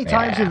 how many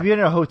times have you been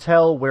in a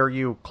hotel where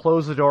you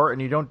close the door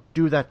and you don't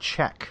do that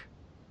check?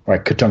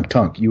 Right,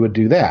 ka-tunk-tunk, you would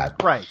do that.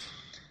 Right.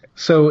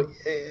 So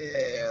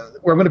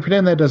we're going to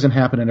pretend that doesn't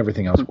happen and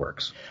everything else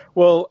works.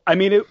 Well, I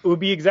mean, it would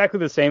be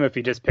exactly the same if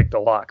he just picked a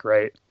lock,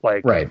 right?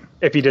 Like, Right.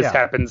 if he just Yeah.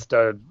 happens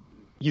to...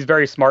 He's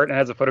very smart and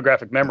has a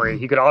photographic memory.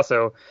 He could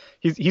also...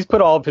 He's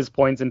put all of his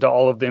points into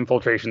all of the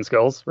infiltration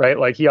skills, right?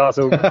 Like, he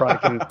also probably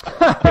can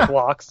pick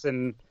locks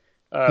and...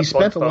 He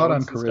spent a plug lot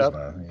on phones and stuff.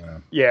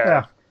 charisma. You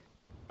know.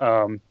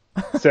 Yeah.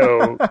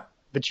 So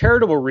the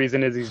charitable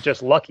reason is he's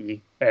just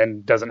lucky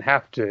and doesn't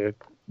have to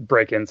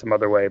break in some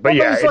other way. But Well,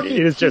 yeah, he's lucky-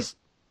 it is just...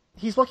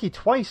 He's lucky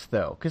twice,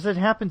 though, because it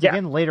happens Yeah.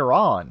 again later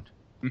on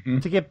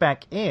to get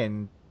back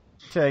in,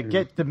 to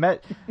get the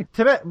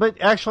but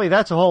actually,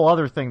 that's a whole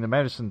other thing, the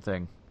medicine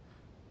thing.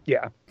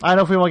 Yeah. I don't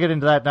know if we want to get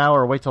into that now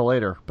or wait till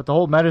later, but the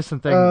whole medicine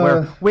thing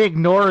where we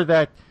ignore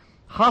that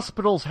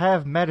hospitals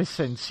have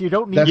medicines. You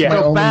don't need That's to my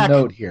go only back.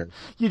 note here.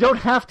 You don't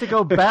have to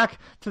go back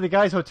to the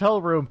guy's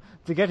hotel room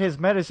to get his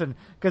medicine,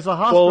 because the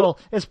hospital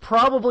is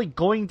probably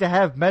going to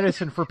have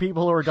medicine for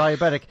people who are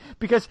diabetic,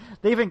 because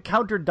they've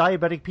encountered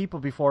diabetic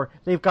people before.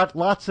 They've got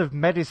lots of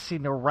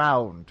medicine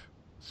around.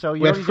 So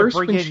you Well, don't at need to first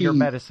bring when in your she-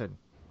 medicine.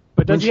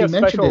 But When does he she have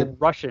mentioned special it-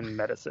 Russian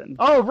medicine?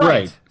 Oh, right.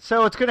 Right.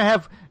 So it's going to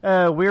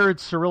have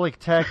weird Cyrillic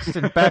text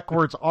and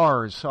backwards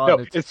R's on No,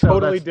 it. it's So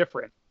totally that's-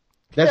 different.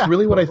 That's Yeah.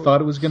 really what I thought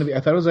it was going to be. I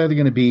thought it was either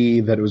going to be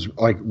that it was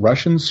like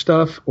Russian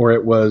stuff, or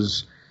it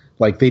was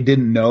like they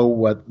didn't know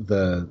what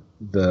the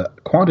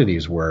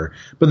quantities were.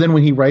 But then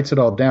when he writes it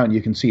all down,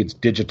 you can see it's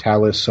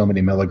digitalis, so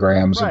many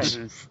milligrams. Right.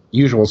 It's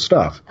usual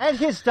stuff. And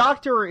his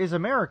doctor is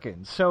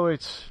American, so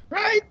it's...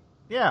 Right.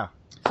 Yeah.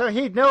 So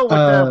he'd know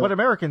what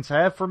Americans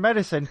have for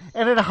medicine,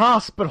 and in a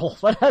hospital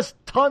that has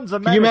tons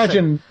of Can you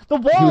medicine. imagine The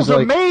he was walls are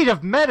like- made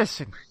of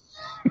medicine.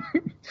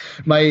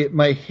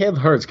 My head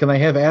hurts. Can I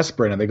have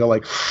aspirin? And they go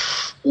like,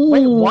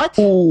 Wait, what?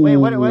 Wait,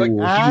 what?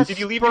 Ooh. Did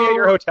you leave me at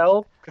your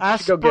hotel?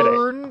 'Cause you should go get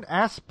it.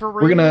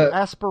 Aspirin,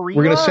 aspirina?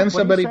 We're gonna send What are you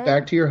somebody saying?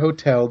 back to your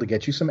hotel to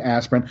get you some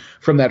aspirin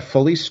from that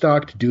fully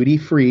stocked duty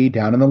free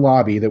down in the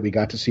lobby that we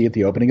got to see at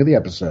the opening of the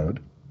episode.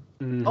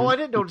 Oh, I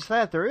didn't notice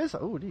that. There is.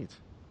 Oh, neat.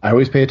 I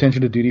always pay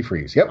attention to duty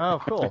frees. Yep.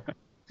 Oh, cool.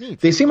 Neat.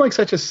 They seem like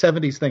such a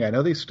 70s thing. I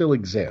know they still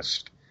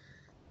exist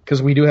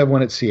because we do have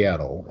one at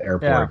Seattle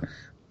Airport. Yeah.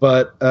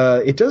 But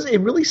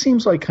it really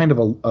seems like kind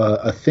of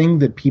a thing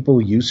that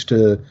people used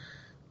to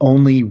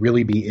only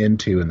really be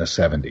into in the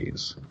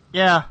 70s.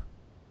 Yeah.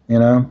 You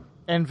know?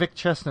 And Vic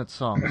Chestnut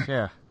songs,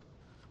 yeah.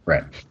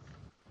 Right.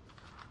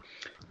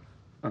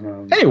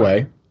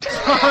 Anyway,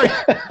 Sorry.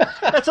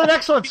 That's an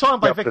excellent song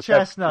by Yep, Vic that's-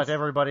 Chestnut,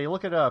 everybody.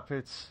 Look it up.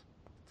 It's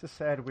a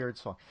sad, weird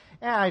song.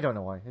 I don't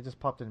know why. It just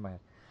popped into my head.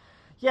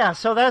 Yeah,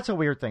 so that's a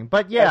weird thing.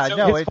 But yeah, so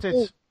no, his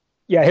it's...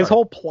 Yeah, his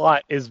whole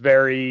plot is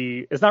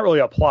very... It's not really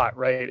a plot,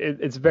 right?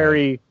 It's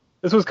very...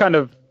 This was kind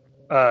of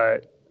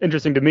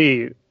interesting to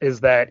me,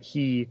 is that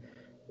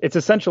it's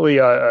essentially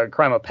a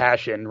crime of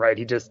passion, right?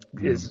 He just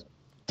is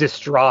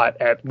distraught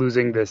at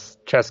losing this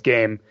chess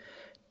game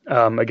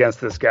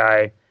against this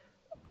guy.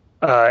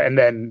 And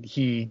then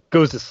he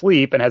goes to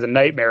sleep and has a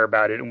nightmare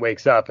about it and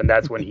wakes up, and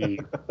that's when he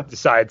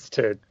decides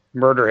to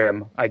murder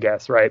him, I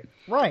guess, right?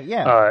 Right,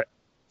 yeah.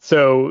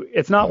 So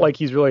it's not like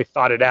he's really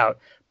thought it out,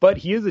 but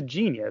he is a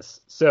genius.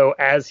 So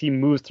as he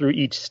moves through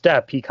each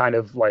step, he kind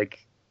of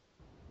like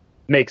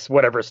makes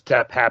whatever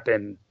step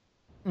happen,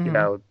 you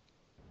know,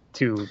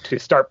 to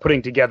start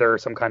putting together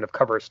some kind of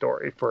cover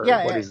story for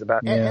what he's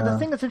about. And the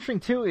thing that's interesting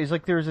too is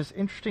like there's this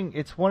interesting.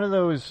 It's one of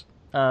those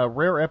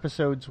rare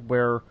episodes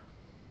where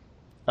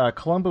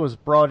Columbo is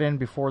brought in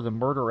before the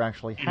murder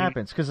actually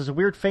happens, because there's a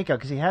weird fake out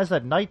because he has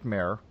that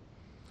nightmare.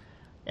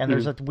 And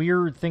there's that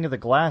weird thing of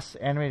the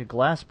animated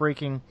glass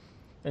breaking,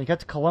 and you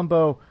get to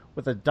Columbo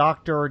with a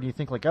doctor, and you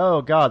think like,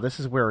 oh god, this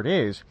is where it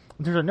is.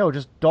 And there's no,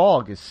 just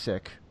dog is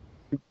sick.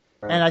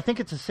 Right. And I think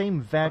it's the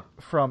same vet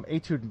from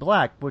Etude in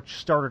Black, which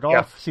started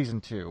off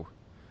season 2.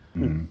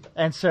 Mm-hmm.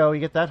 And so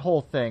you get that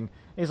whole thing.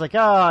 He's like,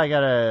 I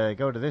gotta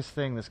go to this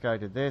thing, this guy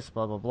did this,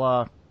 blah, blah,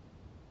 blah.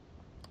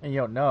 And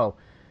you don't know.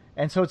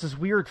 And so it's this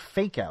weird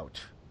fake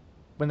out.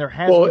 When there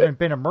hasn't even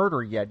been a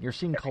murder yet, you're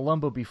seeing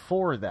Columbo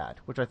before that,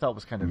 which I thought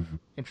was kind of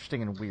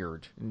interesting and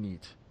weird and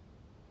neat.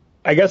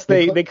 I guess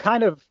he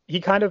kind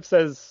of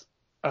says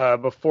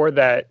before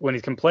that, when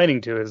he's complaining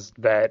to his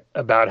vet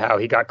about how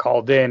he got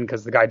called in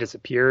because the guy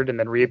disappeared and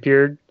then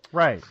reappeared.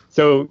 Right.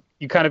 So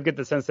you kind of get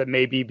the sense that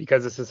maybe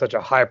because this is such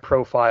a high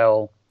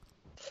profile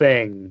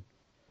thing,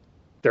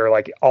 they're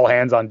like all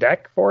hands on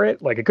deck for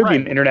it. Like it could be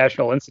an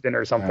international incident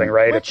or something,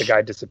 right? If the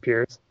guy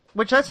disappears.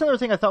 Which that's another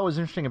thing I thought was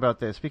interesting about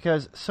this,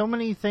 because so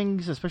many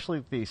things,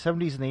 especially the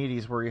 70s and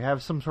 80s, where you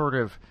have some sort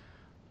of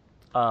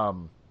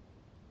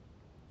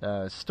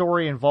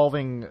story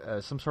involving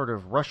some sort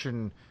of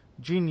Russian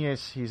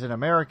genius, he's in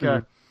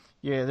America.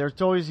 Yeah,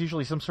 there's always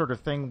usually some sort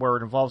of thing where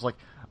it involves like,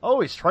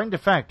 oh, he's trying to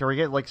defect, or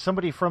you get like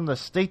somebody from the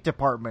State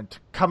Department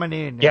coming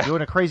in and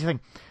doing a crazy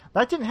thing.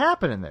 That didn't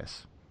happen in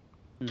this.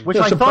 Which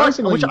I thought,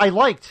 which I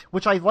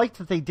liked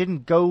that they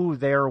didn't go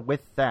there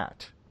with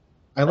that.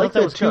 I like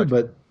that too,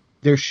 but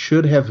there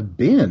should have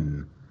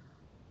been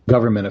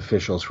government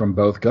officials from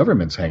both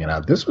governments hanging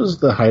out. This was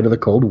the height of the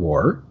Cold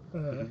War,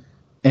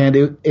 and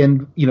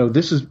you know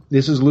this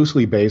is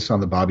loosely based on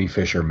the Bobby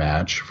Fischer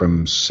match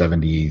from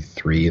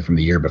 '73, from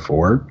the year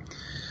before,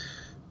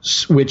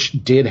 which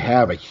did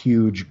have a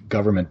huge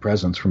government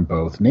presence from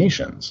both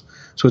nations.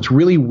 So it's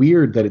really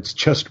weird that it's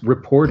just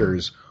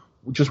reporters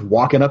just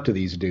walking up to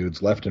these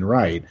dudes left and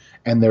right,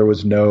 and there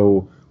was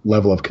no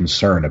level of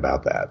concern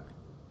about that.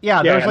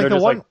 Yeah, there's like the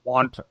one.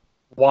 Like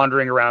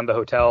wandering around the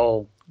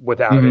hotel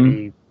without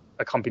any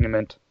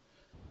accompaniment.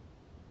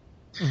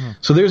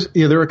 So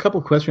there are a couple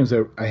of questions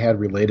that I had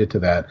related to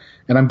that,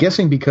 and I'm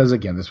guessing because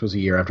again this was a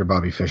year after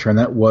Bobby Fischer, and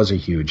that was a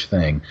huge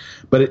thing.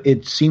 But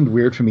it seemed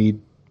weird to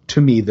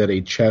me that a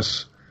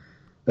chess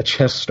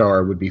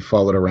star would be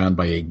followed around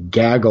by a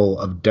gaggle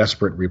of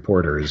desperate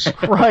reporters,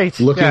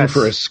 looking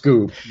for a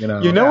scoop. You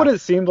know what it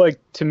seemed like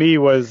to me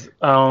was.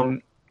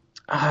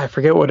 I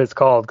forget what it's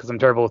called because I'm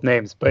terrible with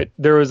names, but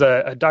there was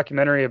a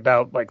documentary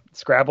about like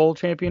Scrabble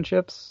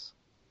championships.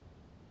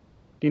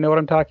 Do you know what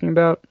I'm talking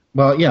about?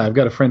 Well, yeah, I've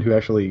got a friend who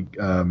actually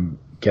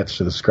gets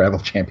to the Scrabble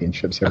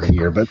championships every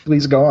year, but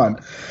please go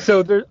on.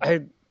 So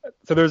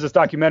there's this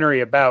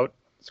documentary about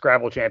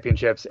Scrabble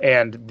championships,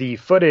 and the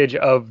footage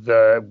of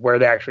where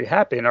they actually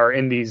happen are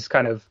in these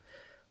kind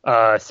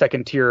of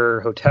second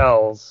tier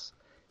hotels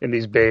in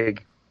these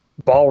big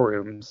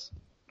ballrooms.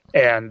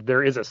 And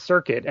there is a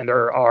circuit, and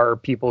there are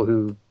people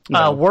who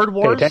Word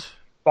Wars.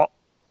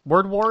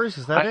 Word Wars,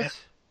 is that it?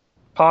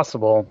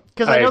 Possible,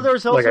 because I know there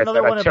was also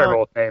another one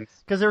about.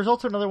 Because there was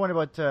also another one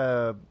about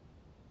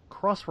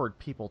crossword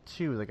people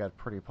too that got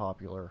pretty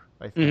popular.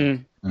 I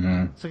think. So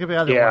it could be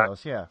either one of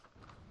those. Yeah.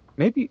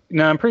 Maybe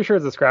no, I'm pretty sure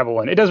it's a Scrabble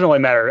one. It doesn't really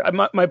matter.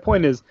 My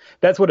point is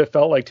that's what it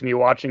felt like to me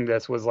watching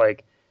this, was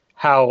like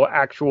how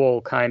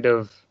actual kind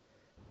of,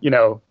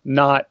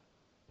 not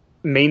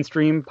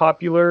mainstream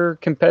popular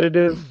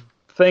competitive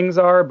things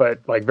are,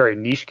 but like very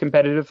niche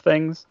competitive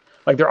things.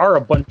 Like there are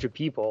a bunch of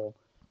people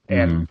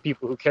and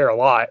people who care a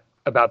lot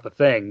about the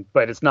thing,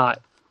 but it's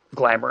not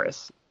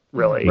glamorous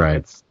really. Right.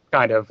 It's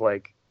kind of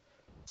like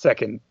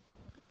second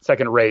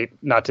rate,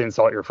 not to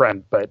insult your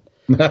friend, but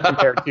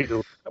compared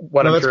to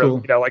what I'm sure,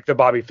 cool. Like the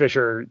Bobby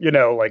Fischer,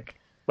 like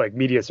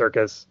media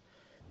circus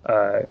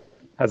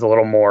has a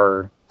little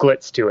more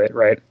glitz to it,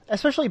 right?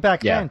 Especially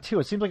back then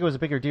too. It seemed like it was a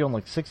bigger deal in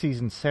like 60s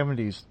and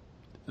 70s.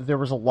 There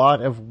was a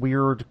lot of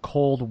weird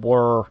Cold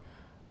War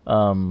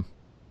sort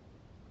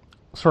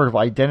of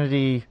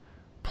identity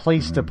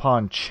placed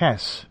upon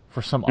chess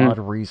for some odd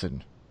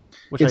reason,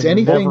 which I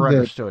never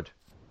understood.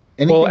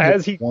 anything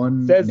as that he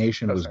one says,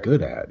 nation was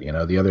good at.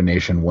 The other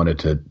nation wanted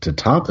to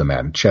top them at,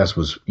 and chess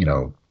was,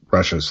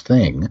 Russia's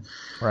thing.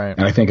 Right.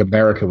 And I think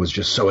America was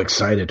just so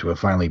excited to have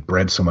finally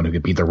bred someone who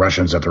could beat the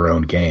Russians at their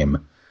own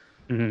game.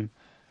 Mm-hmm.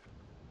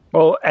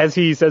 Well, as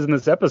he says in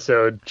this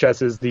episode,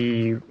 chess is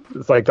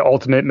it's like the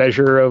ultimate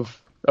measure of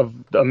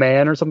a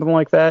man or something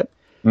like that.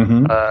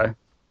 Mm-hmm.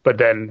 But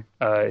then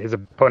his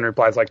opponent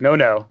replies like,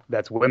 no,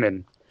 that's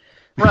women.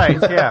 Right,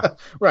 yeah.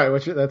 Right,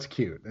 that's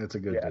cute. That's a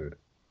good dude.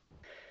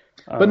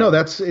 But no,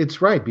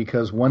 it's right,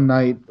 because one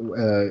night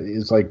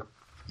is like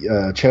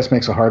chess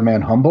makes a hard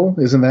man humble.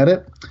 Isn't that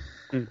it?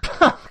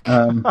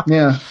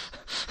 Yeah.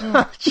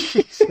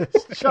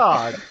 Jesus,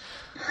 John.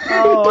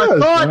 Oh,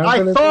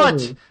 I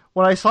thought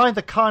when I signed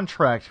the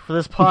contract for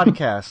this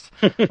podcast,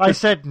 I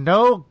said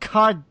no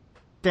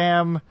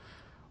goddamn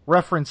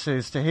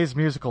references to his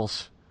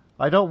musicals.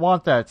 I don't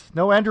want that.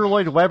 No Andrew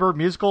Lloyd Webber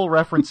musical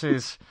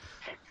references.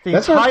 The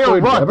That's entire not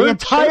Lloyd run. Webber. The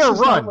entire Chess is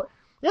run. not...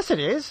 Yes, it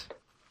is.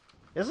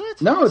 Isn't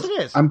it? No, yes, it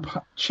is.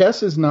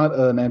 Chess is not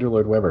an Andrew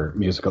Lloyd Webber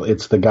musical.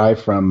 It's the guy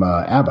from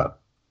ABBA.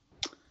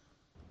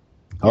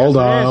 Hold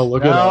on, I'll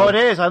look it up. No, it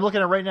is. I'm looking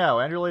at it right now.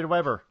 Andrew Lloyd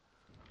Webber.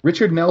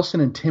 Richard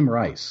Nelson and Tim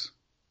Rice.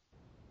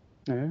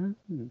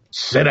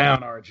 Sit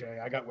down,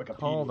 RJ. I got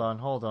Wikipedia.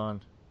 Hold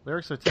on.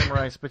 Lyrics of Tim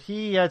Rice, but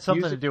he had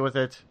something to do with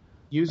it.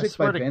 Music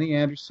by Benny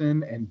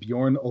Andersson and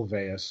Bjorn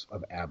Ulvaeus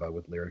of ABBA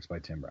with lyrics by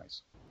Tim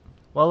Rice.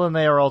 Well, then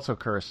they are also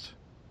cursed.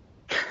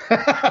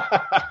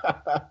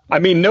 I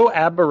mean, no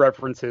ABBA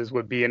references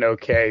would be an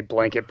okay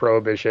blanket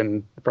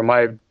prohibition from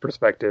my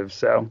perspective,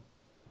 so...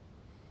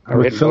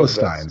 With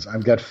Philistines.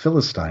 I've got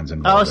Philistines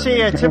involved. Oh,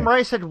 see, Tim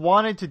Rice had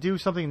wanted to do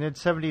something in the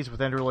mid-'70s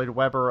with Andrew Lloyd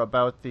Webber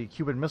about the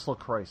Cuban Missile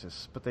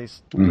Crisis, but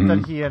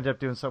then he ended up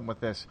doing something with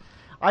this.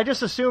 I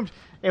just assumed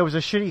it was a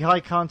shitty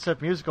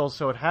high-concept musical,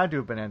 so it had to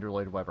have been Andrew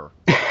Lloyd Webber.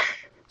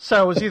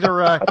 So it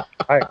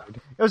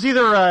was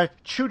either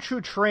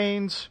choo-choo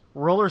trains,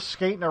 roller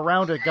skating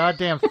around a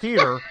goddamn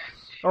theater,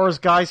 or as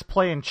guys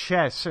playing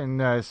chess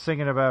and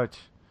singing about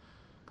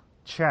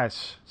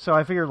chess. So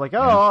I figured,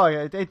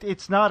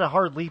 it's not a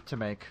hard leap to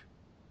make.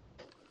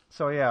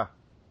 So yeah,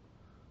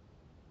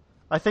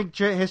 I think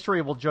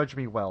history will judge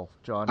me well,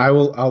 John.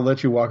 I'll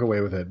let you walk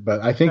away with it,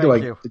 but I think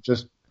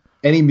just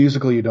any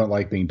musical you don't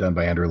like being done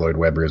by Andrew Lloyd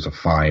Webber is a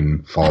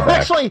fine fallback.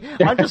 Actually,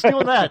 I'm just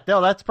doing that. No,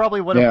 that's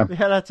probably what. Yeah,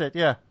 that's it.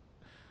 Yeah,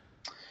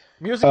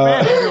 Music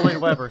Man, Andrew Lloyd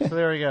Webber. So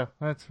there you go.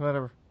 That's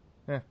whatever.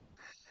 Yeah.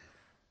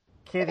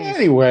 Kitties.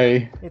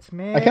 Anyway, it's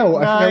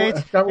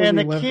midnight, and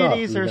the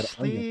kitties are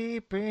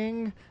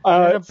sleeping in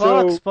a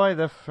box by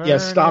the furnace. Yeah,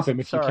 stop him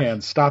if you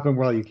can. Stop him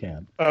while you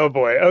can. Oh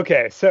boy.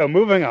 Okay, so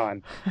moving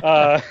on.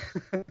 I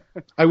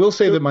will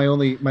say that my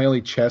only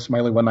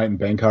one night in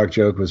Bangkok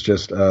joke was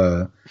just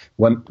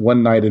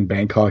one night in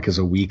Bangkok is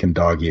a week in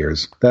dog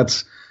years.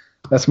 That's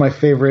my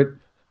favorite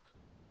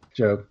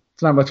joke.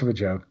 It's not much of a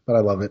joke, but I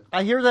love it.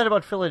 I hear that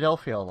about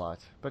Philadelphia a lot,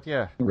 but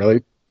yeah.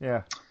 Really?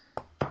 Yeah.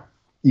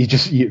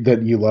 That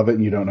you love it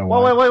and you don't know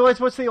why. Well, wait,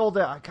 what's the old?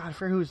 God, I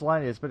forget whose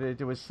line it is, but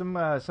it was some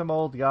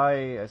old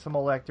guy, some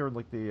old actor in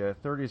like the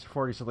 30s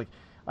or 40s. So like,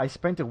 I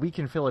spent a week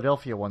in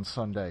Philadelphia one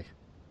Sunday.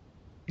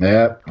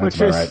 Yeah, that's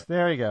right.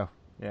 There you go.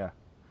 Yeah.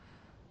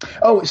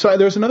 Oh, so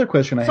there's another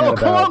question I had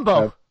Columbo.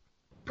 about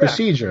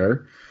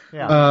procedure.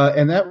 Yeah.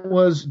 And that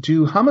was: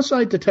 do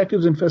homicide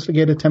detectives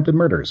investigate attempted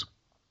murders?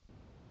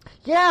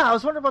 Yeah, I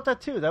was wondering about that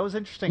too. That was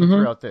interesting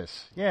throughout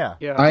this. Yeah.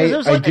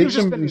 I did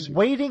some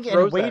waiting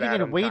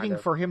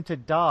for him to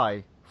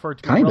die for it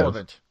to be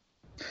relevant.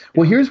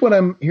 Well, here's what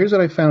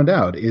I found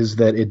out is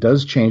that it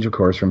does change, of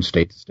course, from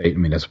state to state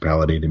and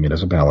municipality to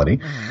municipality,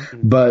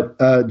 but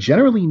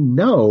generally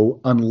no,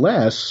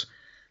 unless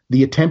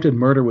the attempted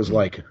murder was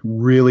like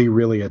really,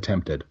 really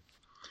attempted.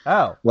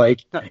 Oh,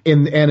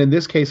 in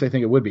this case, I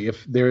think it would be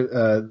if there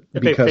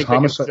because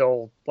homicide they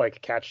can still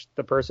catch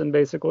the person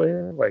basically.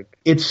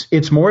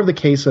 It's more of the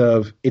case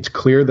of it's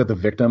clear that the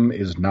victim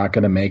is not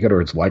going to make it,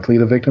 or it's likely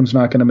the victim's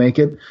not going to make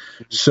it.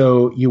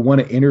 So you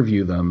want to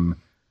interview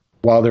them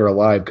while they're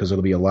alive because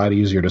it'll be a lot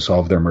easier to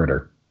solve their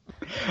murder.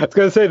 I was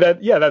going to say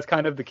that. Yeah, that's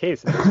kind of the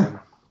case.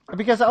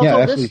 Because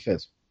also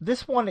fits.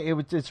 This one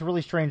it's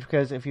really strange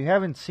because if you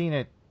haven't seen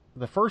it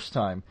the first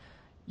time,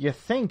 you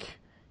think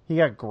he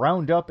got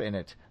ground up in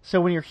it. So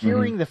when you're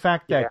hearing the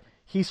fact that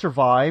he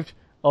survived,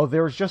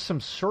 there was just some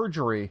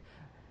surgery,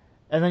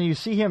 and then you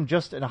see him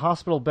just in a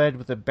hospital bed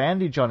with a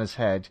bandage on his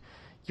head,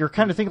 you're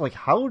kind of thinking,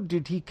 how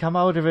did he come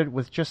out of it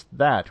with just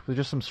that, with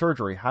just some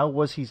surgery? How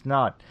was he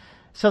not?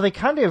 So they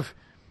kind of...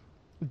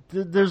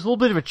 There's a little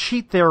bit of a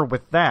cheat there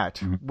with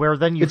that, where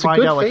then you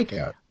find out... It's a good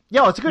fake-out.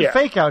 Yeah, it's a good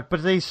fake-out,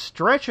 but they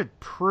stretch it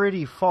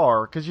pretty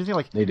far, because you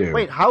think, they do.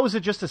 Wait, how is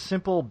it just a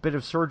simple bit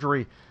of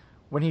surgery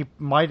when he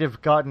might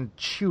have gotten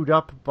chewed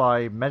up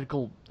by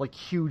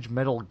huge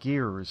metal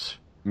gears,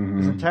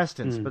 his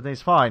intestines, but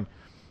he's fine.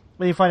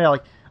 Then you find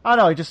out,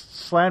 he just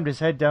slammed his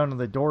head down on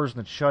the doors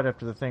and it shut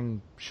after the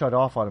thing shut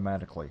off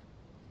automatically.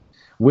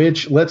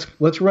 Which let's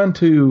run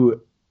to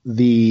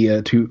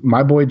to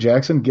my boy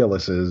Jackson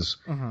Gillis's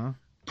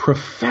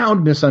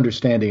profound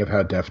misunderstanding of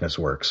how deafness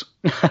works.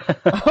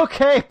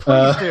 Okay,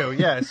 please do.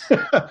 Yes.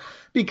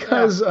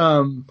 Because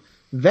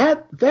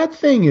that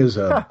thing is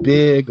a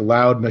big,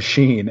 loud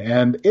machine,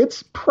 and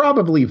it's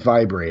probably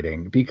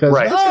vibrating because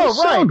Right. that's how Oh, right.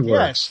 sound works.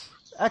 Yes.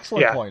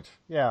 Excellent Yeah. point.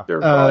 Yeah. They're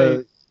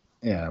probably,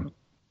 Yeah.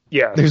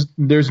 yeah.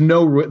 There's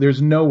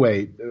no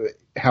way,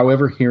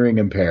 however hearing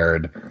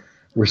impaired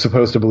we're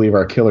supposed to believe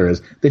our killer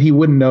is, that he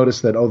wouldn't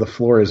notice that, the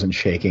floor isn't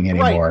shaking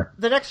anymore.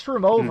 Right. The next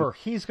room over,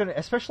 he's going to,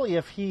 especially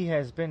if he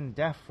has been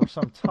deaf for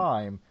some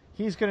time,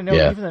 he's going to know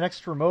even the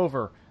next room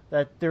over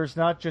that there's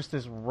not just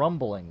this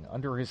rumbling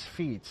under his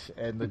feet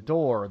and the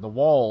door and the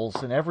walls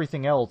and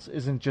everything else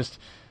isn't just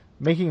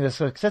making this,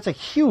 because that's a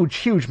huge,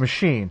 huge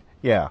machine.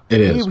 Yeah.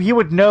 It is. He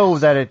would know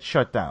that it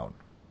shut down.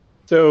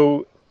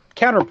 So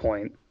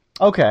counterpoint,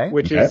 Okay.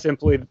 which is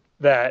simply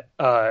that.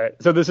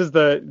 So this is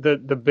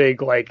the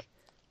big like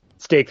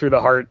stake through the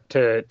heart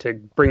to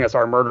bring us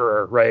our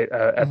murderer, right?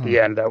 At the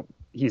end, that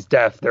he's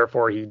deaf,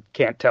 therefore he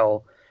can't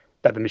tell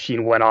that the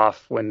machine went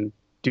off when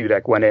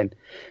Dudek went in.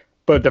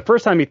 But the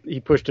first time he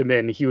pushed him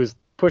in, he was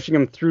pushing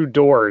him through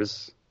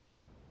doors,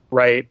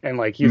 right? And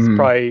like he's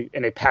probably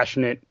in a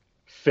passionate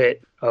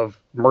fit of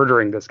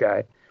murdering this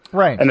guy.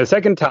 Right. And the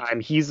second time,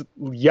 he's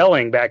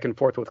yelling back and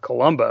forth with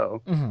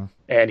Columbo,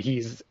 and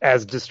he's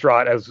as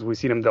distraught as we've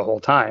seen him the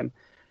whole time.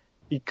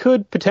 He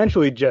could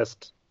potentially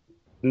just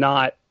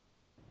not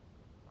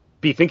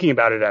be thinking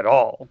about it at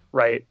all,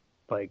 right?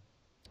 Like,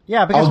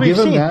 yeah, because I'll give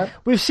him that.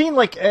 we've seen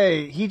like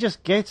he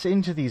just gets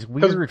into these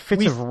weird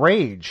fits of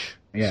rage.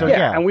 Yeah. So,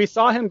 yeah, and we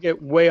saw him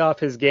get way off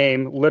his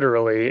game,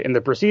 literally, in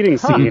the preceding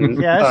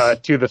scene Yes.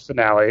 to the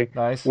finale,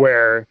 Nice.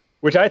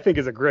 which I think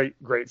is a great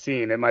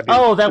scene. It might be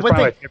Oh, that it's when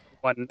probably they- my favorite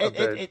one of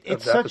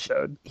it's the such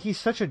episode. he's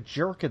such a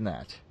jerk in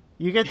that.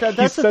 You get that.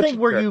 That's He's the such thing a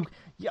where jerk.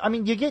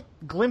 you get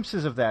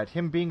glimpses of that,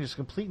 him being this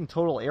complete and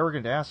total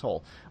arrogant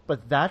asshole.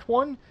 But that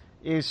one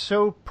is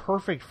so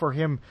perfect for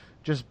him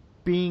just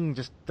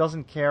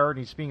doesn't care, and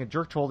he's being a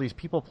jerk to all these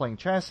people playing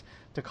chess,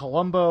 to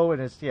Columbo,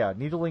 and it's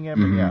needling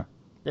him. And,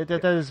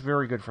 that is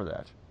very good for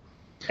that.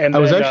 And I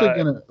was then, actually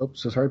going to... Oh,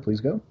 so sorry,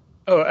 please go.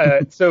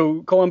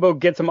 So Columbo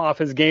gets him off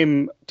his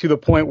game to the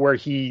point where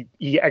he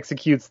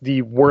executes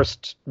the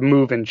worst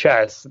move in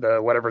chess,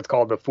 the whatever it's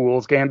called, the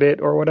Fool's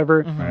Gambit or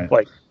whatever, Right.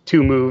 like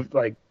two move,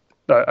 like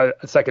a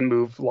second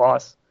move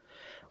loss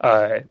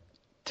to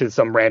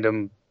some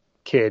random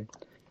kid.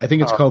 I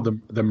think it's called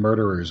the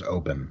Murderer's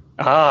Open.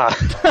 Ah,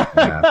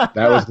 Yeah,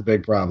 that was the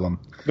big problem.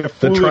 The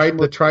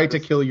foolish try to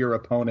kill your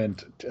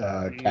opponent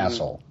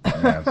castle.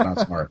 Yeah, it's not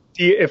smart.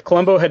 if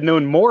Columbo had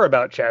known more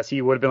about chess,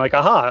 he would have been like,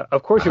 "Aha!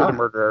 Of course you're the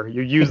murderer.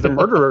 You use the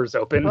Murderer's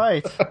Open."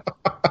 Right.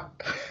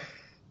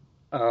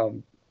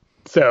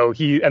 So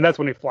and that's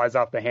when he flies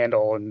off the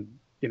handle and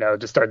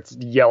just starts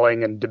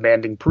yelling and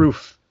demanding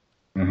proof.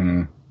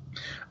 Mm-hmm.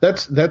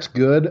 That's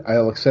good.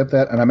 I'll accept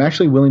that, and I'm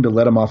actually willing to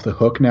let him off the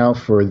hook now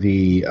for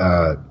the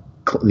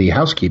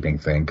housekeeping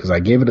thing, because I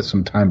gave it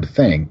some time to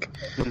think.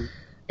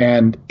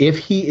 And if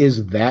he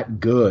is that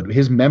good,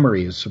 his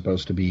memory is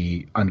supposed to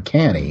be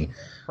uncanny,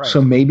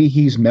 so maybe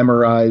he's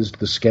memorized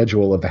the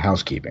schedule of the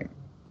housekeeping.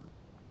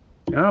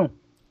 Oh,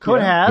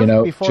 Could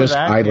have before just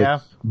that. idly. Yeah.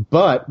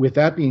 But with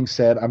that being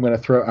said, I'm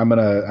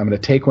gonna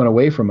take one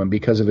away from him,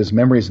 because if his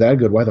memory is that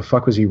good, why the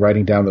fuck was he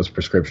writing down those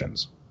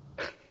prescriptions?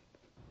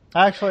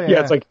 Actually,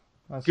 yeah, it's like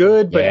That's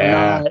good, but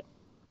Yeah. not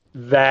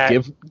that.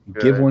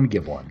 Give one.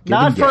 Give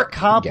not and for get.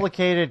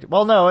 complicated.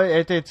 Well, no,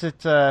 it's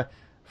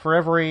for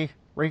every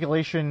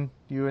regulation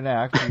you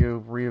enact,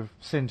 you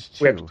rescind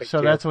We have to two. take So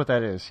two. that's what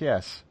that is.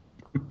 Yes,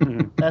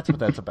 that's what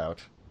that's about.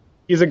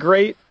 He's a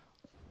great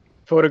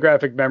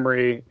photographic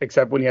memory,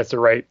 except when he has to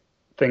write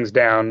things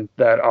down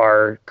that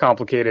are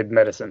complicated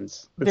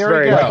medicines. It's There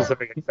very you go.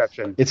 specific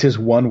exception. It's his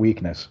one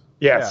weakness.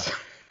 Yes. Yeah.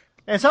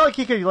 And it's not like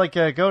he could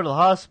go to the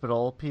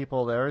hospital.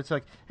 People there, it's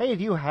like, hey,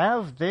 do you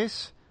have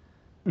this?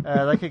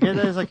 Again,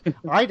 it's like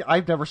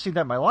I've never seen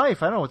that in my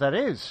life. I don't know what that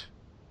is.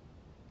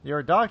 You're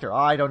a doctor.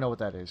 I don't know what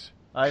that is.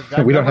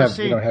 We don't have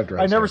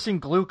drugs I've never here. seen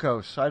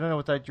glucose. I don't know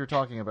what that you're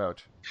talking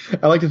about.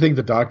 I like to think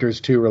the doctors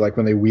too were like,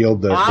 when they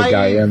wheeled the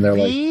guy in, they're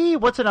like,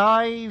 IV? What's an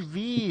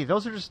IV?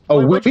 Those are just.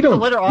 "Oh, why'd we you put the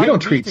letter don't IV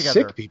treat together?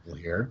 sick people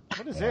here."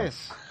 What is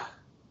this?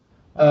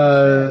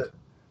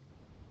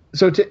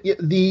 So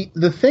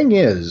the thing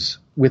is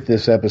with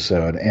this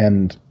episode,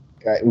 and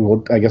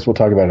I guess we'll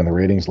talk about it in the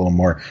ratings a little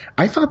more.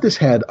 I thought this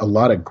had a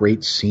lot of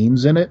great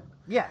scenes in it.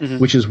 Yes.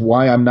 Which is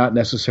why I'm not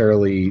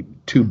necessarily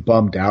too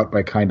bummed out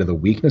by kind of the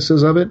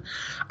weaknesses of it.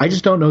 I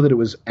just don't know that it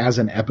was, as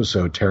an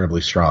episode,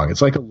 terribly strong.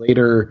 It's like a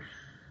later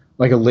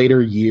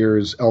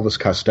years Elvis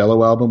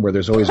Costello album, where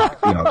there's always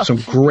some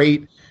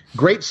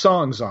great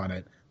songs on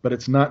it, but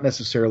it's not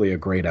necessarily a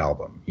great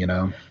album.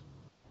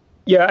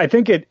 Yeah, I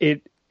think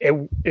it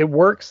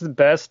works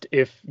best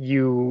if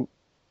you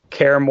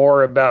care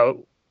more about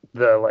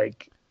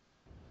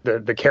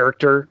the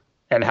character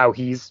and how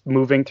he's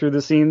moving through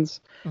the scenes.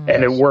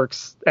 And it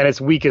works, and it's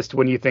weakest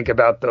when you think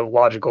about the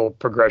logical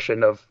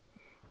progression of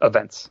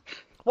events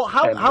Well,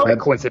 and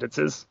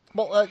coincidences.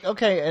 Well,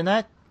 okay. In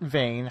that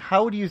vein,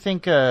 how do you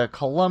think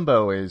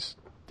Columbo is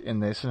in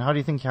this, and how do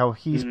you think how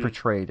he's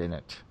portrayed in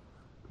it,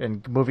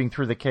 and moving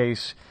through the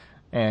case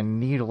and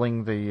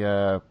needling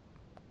the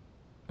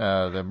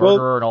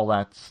murderer and all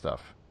that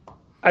stuff?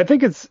 I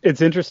think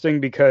it's interesting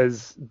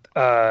because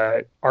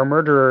our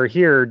murderer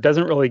here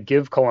doesn't really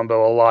give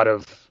Columbo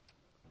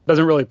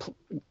doesn't really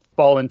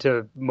fall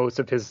into most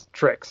of his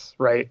tricks,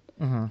 right?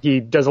 Mm-hmm. He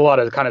does a lot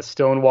of kind of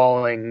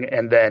stonewalling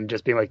and then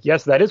just being like,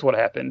 yes, that is what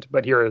happened,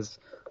 but here is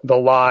the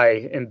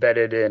lie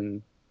embedded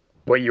in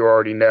what you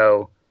already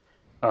know.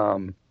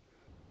 And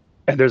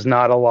there's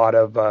not a lot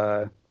of,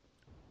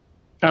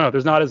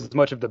 there's not as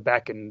much of the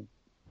backpedaling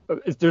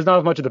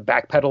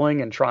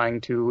and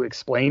trying to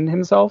explain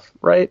himself,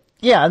 right?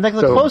 Yeah, and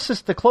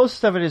the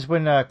closest of it is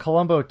when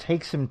Columbo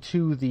takes him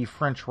to the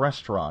French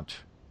restaurant,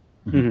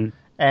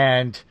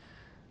 and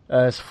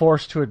is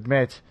forced to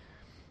admit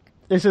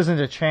this isn't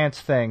a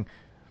chance thing.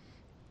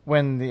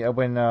 When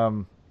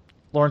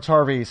Lawrence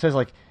Harvey says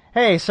like,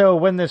 "Hey, so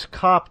when this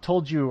cop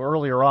told you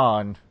earlier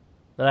on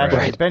that I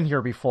actually had been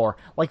here before,"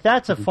 like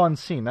that's a fun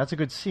scene. That's a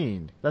good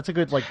scene. That's a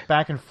good like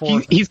back and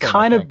forth. He's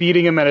kind of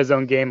beating him at his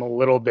own game a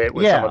little bit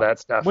with some of that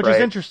stuff, which is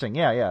interesting.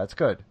 Yeah, it's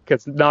good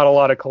because not a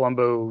lot of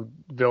Columbo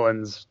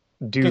villains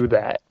do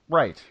that.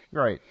 Right.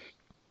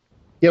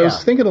 Yeah, I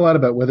was thinking a lot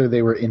about whether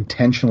they were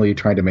intentionally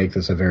trying to make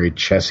this a very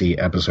chessy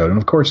episode, and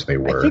of course they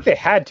were. I think they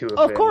had to.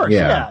 Of course,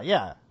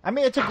 yeah. I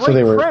mean, it's a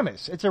great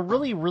premise. It's a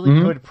really, really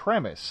good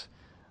premise.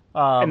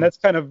 And that's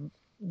kind of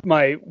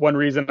my one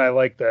reason I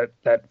like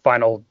that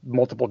final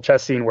multiple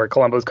chess scene where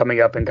Columbo's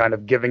coming up and kind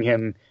of giving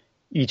him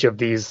each of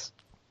these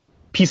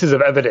pieces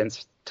of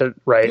evidence they're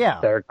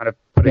kind of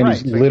putting. And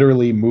he's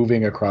literally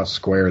moving across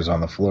squares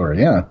on the floor.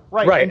 Yeah,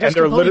 right. And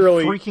they're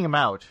literally freaking him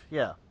out.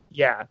 Yeah.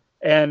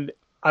 And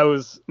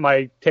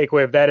my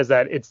takeaway of that is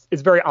that it's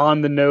very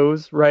on the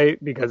nose, right?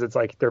 Because it's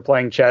like they're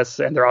playing chess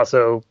and they're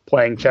also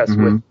playing chess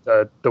with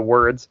the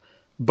words,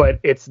 but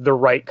it's the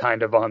right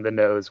kind of on the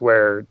nose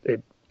where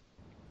it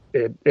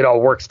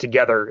all works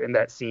together in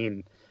that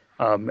scene.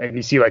 And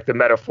you see like the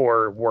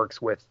metaphor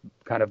works with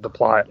kind of the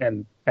plot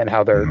and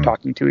how they're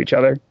talking to each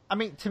other. I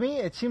mean, to me,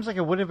 it seems like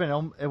it would have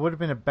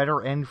been a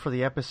better end for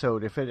the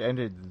episode if it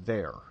ended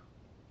there.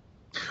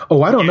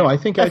 Oh, I don't know. I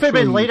think if it had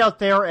been laid out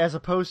there as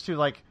opposed to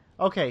like,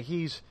 okay,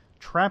 he's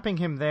trapping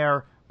him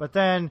there, but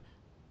then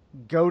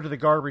go to the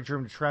garbage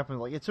room to trap him.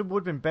 Like it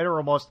would have been better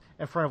almost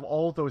in front of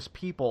all those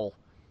people.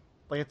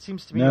 Like it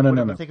seems to me. I think it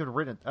would have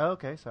written. Oh,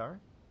 okay, sorry.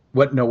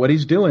 What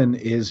he's doing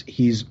is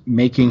he's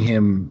making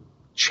him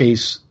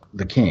chase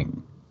the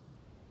king.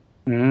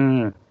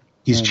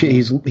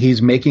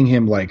 He's making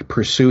him like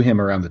pursue him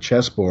around the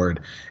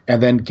chessboard,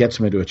 and then gets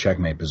him into a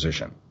checkmate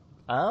position.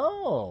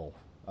 Oh,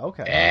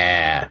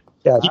 okay.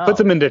 Yeah, he puts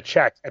him into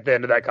check at the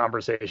end of that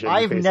conversation.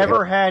 I've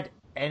never had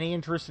any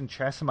interest in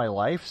chess in my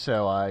life,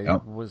 so I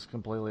was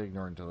completely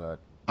ignorant to that.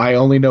 I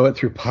only know it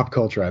through pop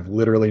culture. I've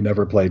literally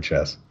never played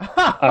chess.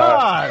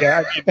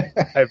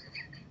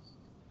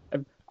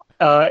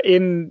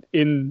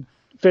 In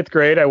fifth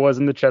grade, I was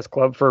in the chess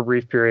club for a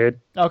brief period.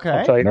 Okay,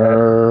 I'll tell you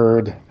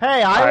nerd. That.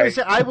 Hey,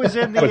 I was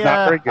in the. Was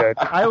not very good.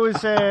 I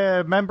was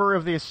a member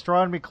of the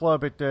astronomy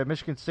club at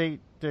Michigan State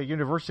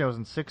University. I was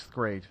in sixth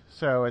grade,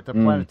 so at the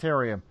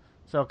planetarium.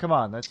 So come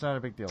on, that's not a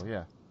big deal.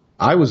 Yeah,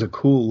 I was a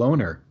cool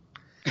loner.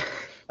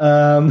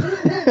 You're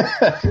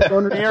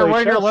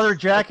wearing your leather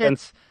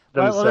jackets,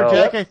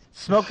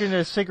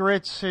 smoking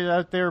cigarettes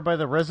out there by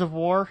the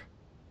reservoir.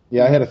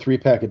 Yeah, I had a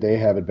 3-pack a day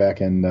habit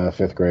back in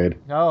fifth grade.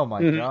 Oh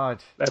my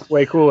God, that's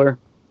way cooler.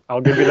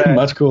 I'll give you that.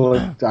 Much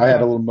cooler. I had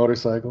a little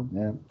motorcycle.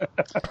 Yeah,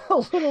 a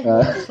little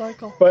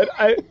motorcycle. But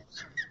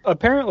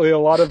apparently a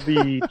lot of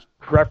the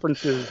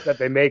references that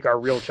they make are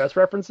real chess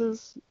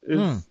references.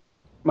 Is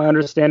my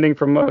understanding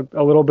from a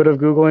little bit of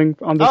Googling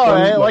on this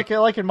one. Like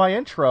in my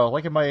intro,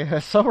 like in my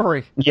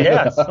summary.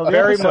 Yes,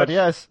 very episode,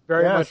 much.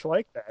 Very much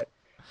like that.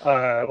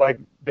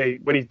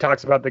 When he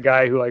talks about the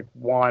guy who like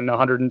won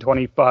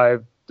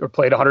 125 or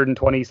played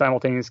 120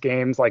 simultaneous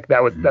games, like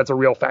that's a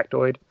real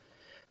factoid.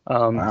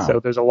 Wow. So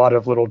there's a lot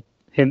of little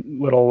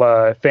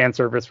fan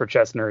service for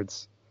chess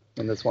nerds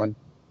in this one.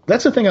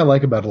 That's the thing I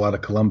like about a lot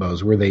of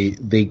Columbos, where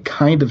they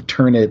kind of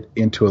turn it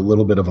into a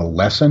little bit of a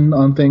lesson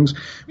on things.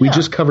 We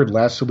just covered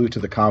Last Salute to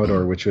the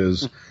Commodore, which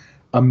is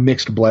a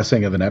mixed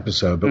blessing of an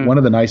episode. But one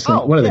of the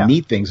the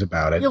neat things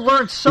about it, you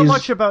learn so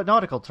much about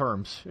nautical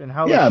terms and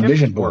how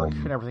vision work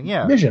boom and everything.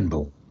 Yeah, vision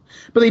boom.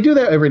 But they do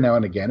that every now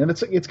and again, and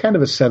it's kind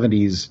of a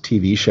 70s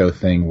TV show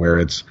thing where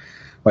it's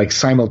like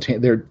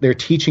they're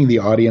teaching the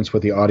audience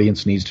what the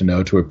audience needs to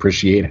know to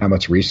appreciate how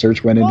much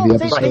research went into the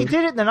episode. They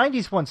did it in the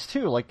 90s once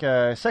too, like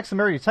Sex and the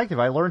Married Detective.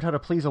 I learned how to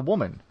please a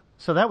woman,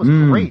 so that was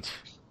great.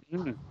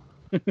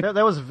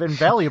 that was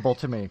invaluable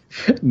to me.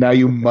 Now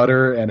you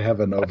mutter and have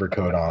an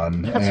overcoat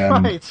on.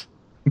 That's right.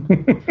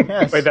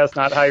 Yes. Wait, that's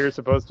not how you're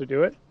supposed to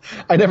do it?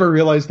 I never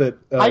realized that.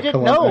 I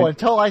didn't know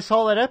until I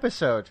saw that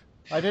episode.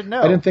 I didn't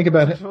know. I didn't think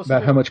about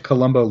how much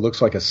Columbo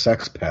looks like a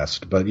sex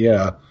pest, but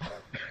yeah.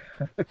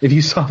 If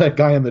you saw that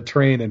guy on the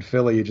train in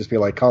Philly, you'd just be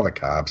like, call the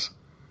cops.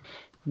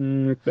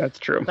 That's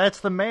true.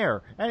 That's the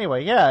mayor.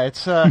 Anyway, yeah,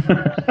 it's...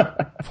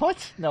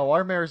 What? No,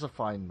 our mayor's a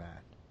fine man.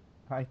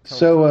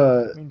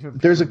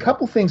 There's a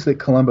couple things that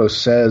Columbo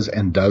says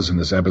and does in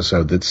this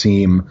episode that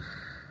seem,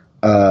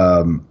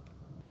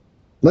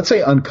 let's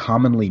say,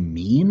 uncommonly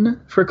mean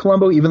for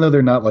Columbo, even though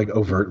they're not like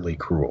overtly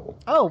cruel.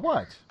 Oh,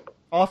 what?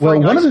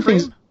 Offering one ice of the cream?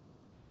 things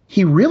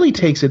he really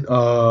takes it.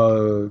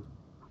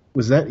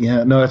 Was that?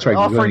 Yeah, no, that's right.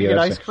 Offering you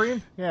ice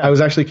cream? Yeah. I was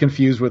actually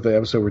confused with the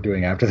episode we're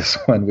doing after this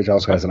one, which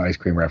also has an ice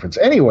cream reference.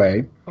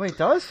 Anyway. Oh, it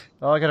does?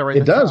 Oh, I gotta write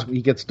it this does. down.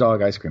 He gets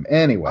dog ice cream.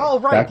 Anyway. Oh,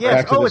 right, yes.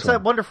 Back to It's one.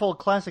 that wonderful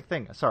classic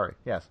thing. Sorry,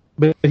 yes.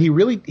 But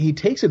he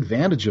takes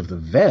advantage of the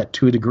vet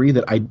to a degree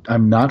that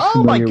I'm not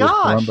familiar with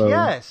Columbo.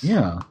 Yes.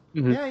 Yeah.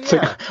 Mm-hmm. Yeah. So,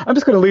 I'm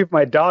just going to leave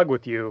my dog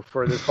with you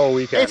for this whole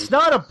weekend. It's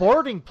not a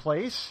boarding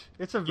place.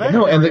 It's a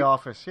veterinary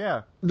office.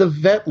 Yeah. The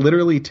vet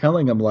literally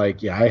telling him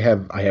like, "Yeah, I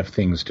have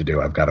things to do.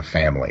 I've got a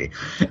family,"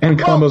 and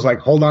Columbo's like,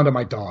 "Hold on to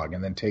my dog,"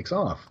 and then takes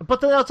off. But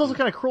then that's also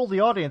kind of cruel to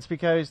the audience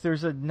because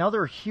there's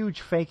another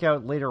huge fake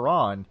out later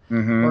on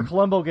where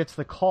Columbo gets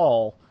the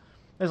call.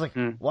 It's like,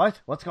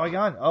 what? What's going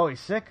on? Oh, he's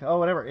sick? Oh,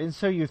 whatever. And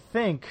so you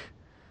think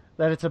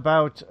that it's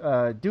about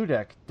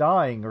Dudek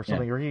dying or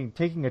something, or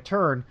taking a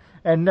turn,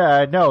 and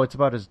no, it's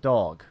about his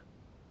dog.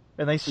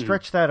 And they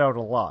stretch that out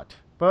a lot.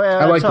 But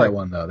I like that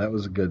one though. That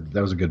was a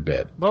good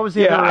bit. What was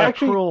the other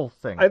cruel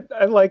thing?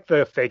 I like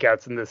the fake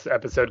outs in this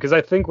episode because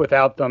I think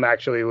without them,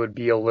 actually, it would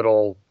be a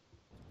little.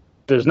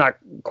 There's not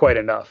quite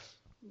enough.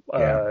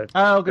 Good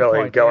really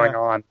point. going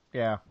on.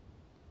 Yeah.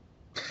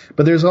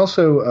 But there's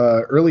also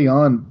early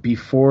on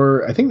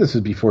before. I think this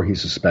is before he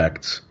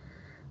suspects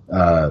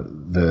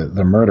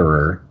the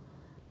murderer.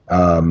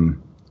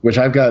 Which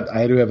I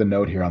do have a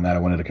note here on that. I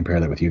wanted to compare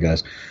that with you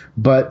guys.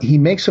 But he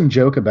makes some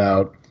joke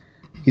about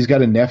he's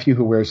got a nephew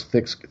who wears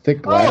thick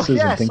glasses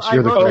and thinks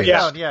you're the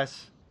greatest.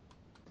 Yes.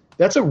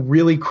 That's a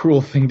really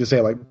cruel thing to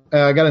say. Like,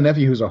 I got a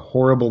nephew who's a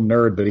horrible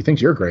nerd, but he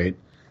thinks you're great.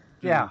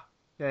 Yeah.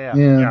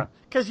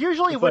 Because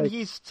usually when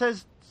he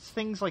says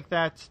things like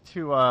that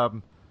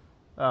to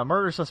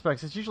murder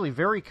suspects, it's usually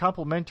very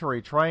complimentary,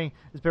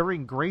 it's very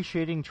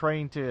ingratiating,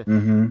 trying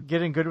to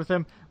get in good with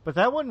them. But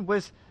that one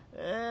was...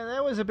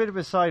 that was a bit of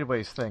a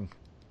sideways thing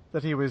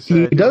that he was.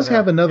 He does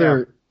have another.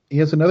 Yeah. He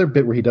has another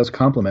bit where he does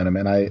compliment him,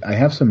 and I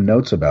have some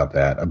notes about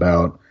that.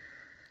 About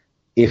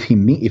if he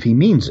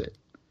means it,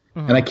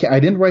 and I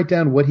didn't write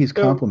down what he's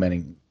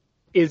complimenting.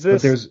 Is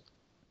this? But there's.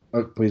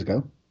 Oh, please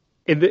go.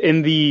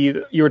 In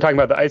the you were talking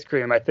about the ice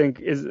cream. I think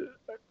is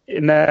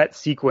in that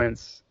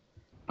sequence.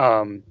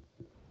 I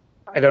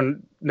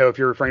don't know if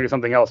you're referring to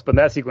something else, but in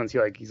that sequence,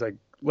 he's like,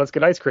 let's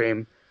get ice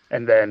cream,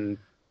 and then.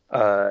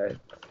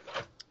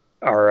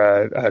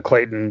 Our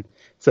Clayton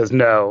says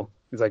no.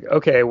 He's like,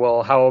 okay,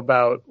 well, how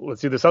about let's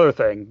do this other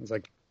thing? He's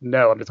like,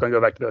 no, I'm just going to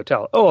go back to the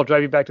hotel. Oh, I'll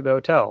drive you back to the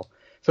hotel.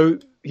 So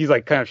he's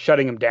like kind of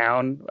shutting him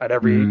down at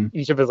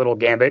each of his little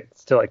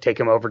gambits to like take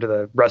him over to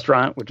the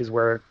restaurant, which is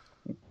where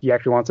he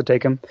actually wants to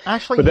take him.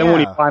 Actually, but then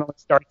when he finally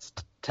starts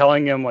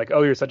telling him like,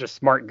 oh, you're such a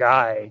smart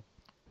guy.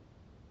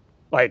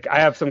 Like, I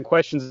have some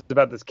questions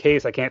about this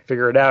case. I can't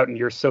figure it out. And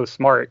you're so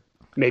smart.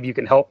 Maybe you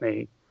can help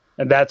me.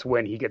 And that's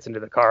when he gets into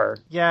the car.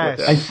 Yes.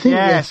 I think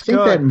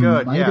that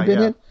might have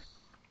been it.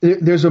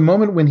 There's a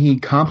moment when he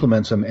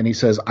compliments him and he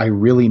says, I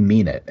really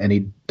mean it. And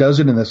he does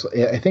it in this,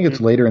 I think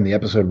it's later in the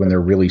episode when they're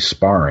really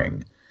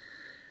sparring.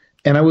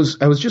 And I was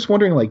just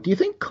wondering, like, do you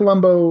think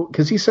Columbo,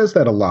 because he says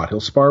that a lot, he'll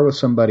spar with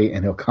somebody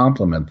and he'll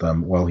compliment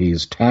them while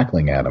he's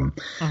tackling at him.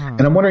 And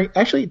I'm wondering,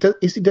 actually,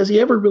 does he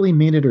ever really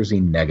mean it or is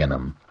he negging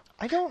him?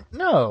 I don't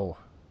know.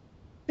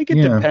 I think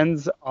it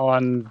depends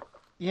on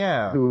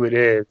who it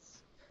is.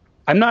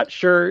 I'm not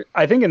sure.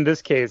 I think in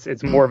this case,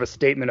 it's more of a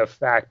statement of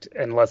fact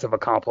and less of a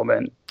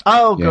compliment.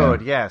 Oh,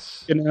 good.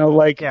 Yes. You know,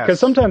 like, because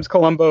sometimes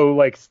Columbo,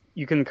 like,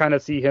 you can kind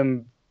of see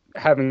him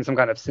having some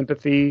kind of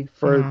sympathy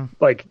for,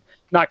 like,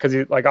 not because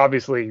he, like,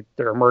 obviously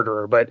they're a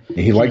murderer, but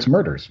he likes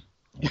murders.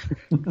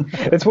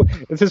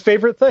 It's his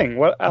favorite thing.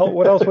 What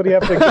else would he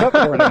have to get up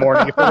for in the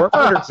morning if there weren't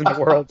murders in the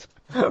world?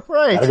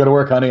 Right. I gotta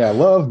work, honey. I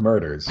love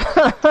murders.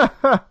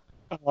 But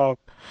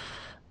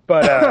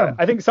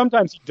I think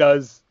sometimes he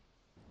does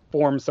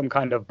form some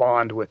kind of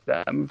bond with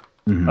them.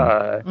 And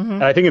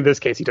I think in this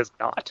case he does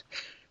not.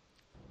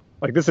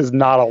 Like, this is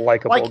not a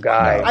likable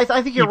guy.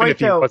 I think you're right,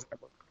 though.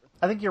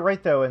 I think you're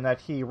right, though, in that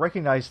he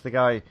recognized the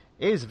guy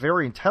is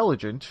very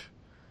intelligent,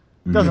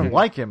 doesn't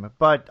like him,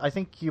 but I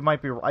think you're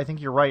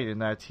right in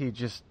that he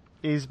just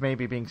is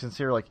maybe being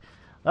sincere, like,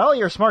 well,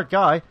 you're a smart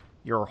guy,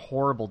 you're a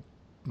horrible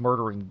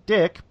murdering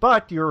dick,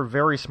 but you're a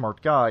very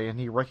smart guy, and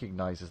he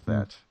recognizes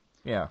that.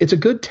 Yeah. It's a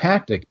good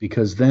tactic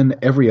because then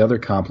every other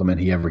compliment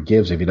he ever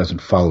gives, if he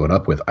doesn't follow it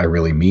up with, I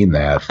really mean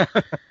that,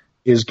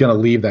 is going to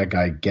leave that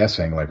guy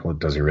guessing, like, well,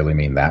 does he really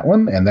mean that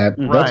one? And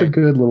that's a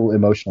good little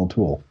emotional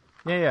tool.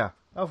 Yeah.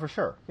 Oh, for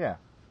sure. Yeah.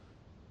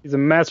 He's a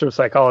master of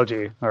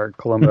psychology, our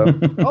Columbo.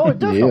 Oh,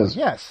 definitely.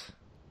 Yes.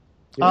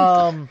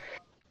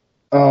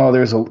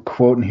 There's a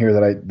quote in here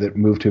that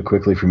moved too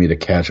quickly for me to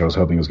catch. I was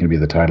hoping it was going to be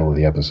the title of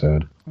the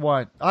episode.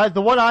 What?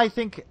 The one I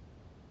think...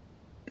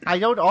 I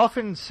don't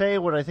often say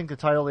what I think the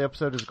title of the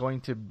episode is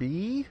going to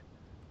be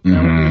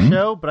on the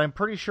show, but I'm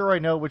pretty sure I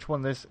know which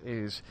one this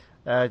is.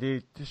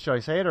 Should I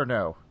say it or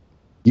no?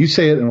 You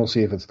say it, and we'll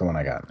see if it's the one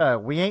I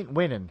got. We ain't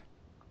winning.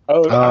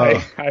 Oh,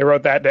 I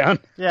wrote that down.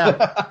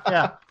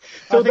 Yeah.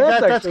 So I think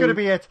that's actually- going to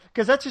be it,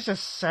 because that's just a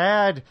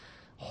sad,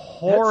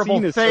 horrible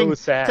scene is thing so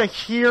sad. to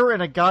hear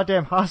in a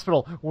goddamn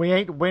hospital. We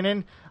ain't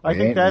winning. I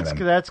think that's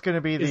going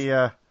to be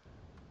the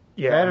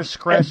that is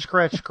scratch.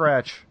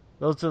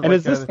 Those are And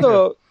is this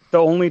the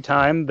only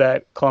time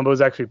that Columbo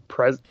is actually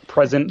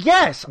present?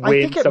 Yes, I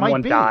when think it someone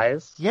might be.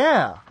 dies?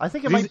 Yeah, I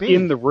think it He's might be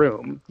in the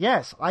room.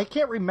 Yes, I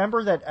can't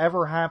remember that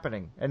ever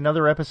happening.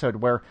 Another episode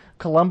where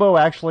Columbo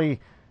actually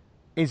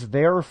is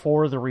there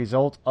for the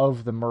result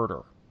of the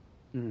murder,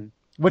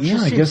 which Yeah,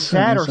 just I seems guess so,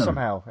 sadder so.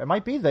 somehow. It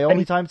might be the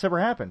only time it's ever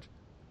happened.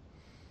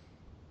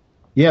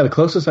 Yeah, the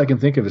closest I can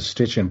think of is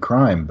Stitch in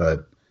Crime,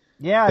 but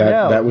Yeah, I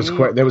know. that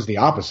was the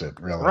opposite,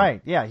 really.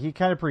 Right. Yeah, he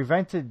kind of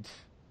prevented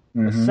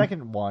the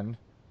second one,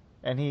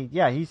 and I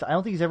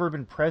don't think he's ever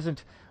been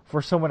present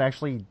for someone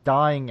actually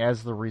dying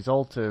as the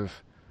result of.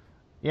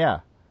 Yeah.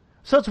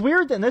 So it's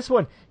weird that in this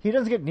one he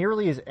doesn't get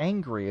nearly as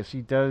angry as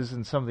he does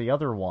in some of the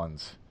other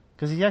ones,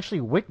 because he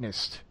actually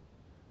witnessed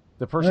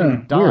the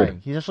person dying.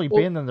 Weird. He's actually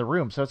been in the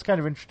room, so it's kind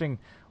of interesting.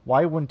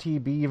 Why wouldn't he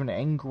be even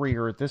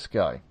angrier at this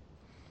guy?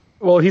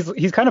 Well,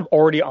 he's kind of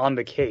already on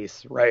the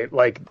case, right?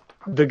 Like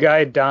the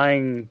guy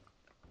dying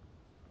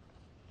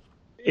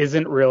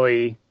doesn't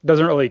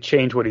really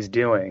change what he's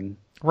doing,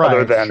 Right.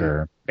 other than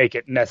Sure. make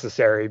it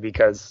necessary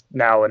because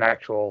now an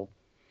actual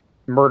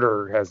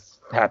murder has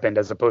happened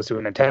as opposed to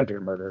an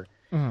attempted murder.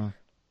 Mhm.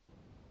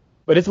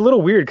 But it's a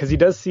little weird because he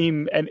does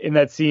seem, and in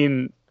that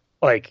scene,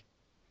 like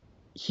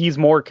he's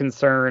more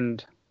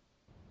concerned.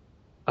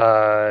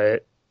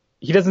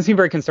 He doesn't seem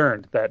very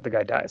concerned that the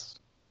guy dies.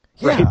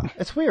 Yeah, Right.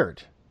 it's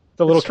weird. It's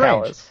a little It's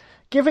strange. callous.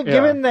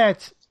 Given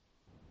that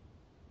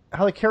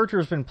how the character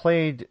has been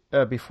played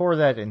before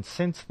that and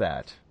since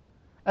that,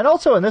 and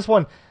also in this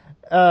one,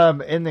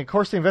 in the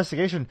course of the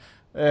investigation,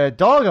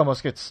 Dog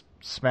almost gets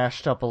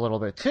smashed up a little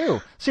bit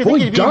too. So you Boy,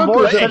 think he'd be Dog more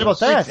goes upset up about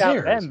six that?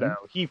 years. Then though,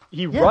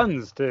 he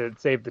runs to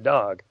save the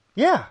dog.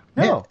 Yeah,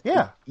 no,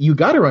 yeah. You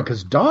got to run,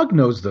 because Dog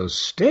knows those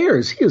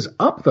stairs. He is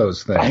up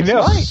those things. I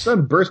know. He's a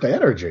sudden burst of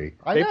energy.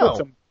 I They know.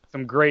 put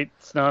some great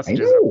I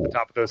sausages know. at the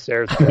top of those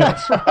stairs.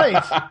 That's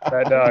right.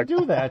 That dog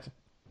Do that.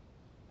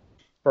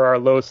 for our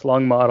low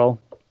slung model.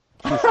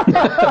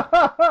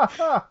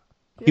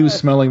 He was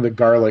smelling the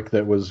garlic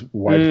that was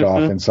wiped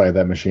off inside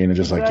that machine, and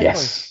just like, Exactly.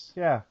 yes.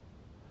 Yeah.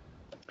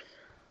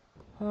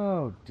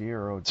 Oh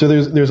dear. Oh dear. So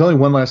there's only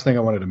one last thing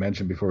I wanted to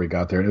mention before we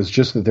got there, and it was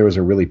just that there was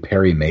a really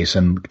Perry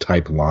Mason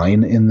type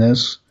line in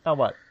this. Oh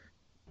what?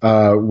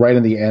 Right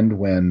in the end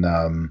when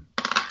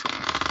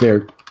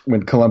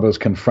when Columbo's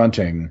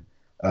confronting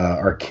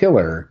our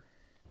killer,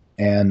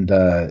 and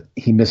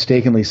he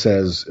mistakenly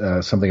says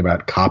something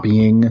about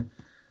copying.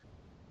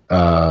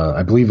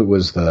 I believe it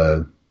was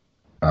the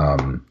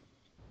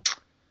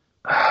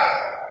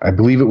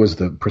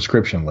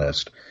prescription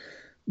list,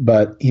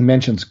 but he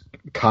mentions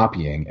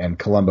copying, and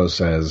Columbo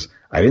says,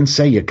 "I didn't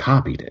say you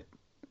copied it,"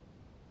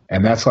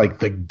 and that's like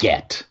the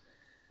get.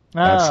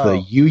 That's Oh.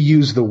 you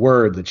use the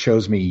word that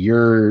shows me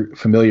you're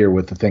familiar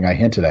with the thing I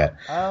hinted at.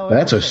 Oh,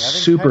 That's a interesting. I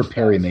didn't super catch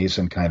Perry that.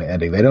 Mason kind of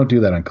ending. They don't do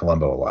that on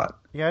Columbo a lot.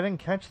 Yeah, I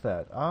didn't catch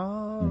that.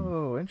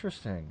 Oh,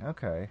 interesting.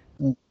 Okay.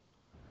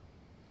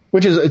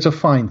 Which is, it's a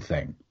fine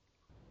thing.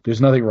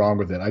 There's nothing wrong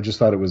with it. I just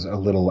thought it was a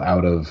little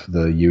out of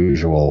the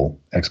usual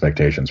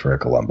expectations for a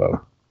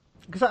Columbo.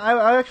 Because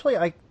I actually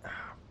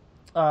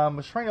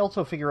was trying to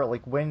also figure out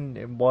like when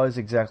it was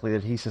exactly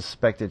that he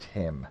suspected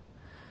him.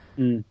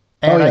 And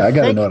I got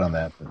a think- note on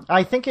that.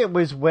 I think it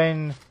was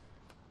when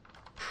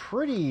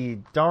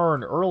pretty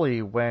darn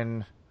early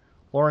when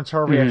Lawrence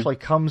Harvey actually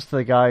comes to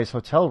the guy's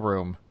hotel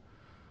room,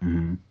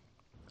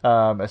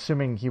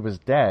 assuming he was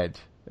dead.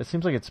 It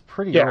seems like it's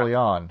pretty Yeah. early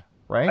on,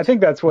 right? I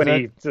think that's when Is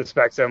he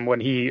suspects him, when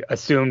he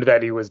assumed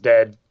that he was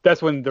dead.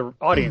 That's when the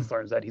audience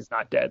learns that he's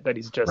not dead, that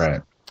he's just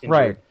Right. injured.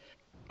 Right.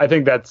 I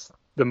think that's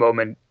the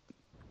moment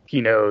he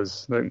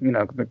knows that,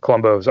 the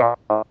Columbo's on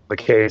the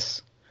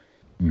case.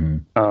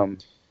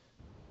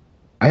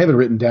 I have it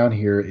written down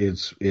here.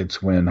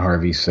 It's when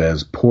Harvey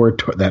says,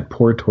 that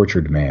poor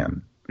tortured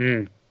man.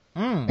 And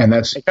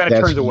that's It kind of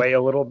turns away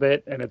a little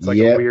bit, and it's like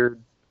a weird...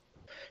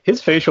 His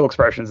facial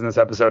expressions in this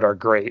episode are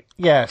great.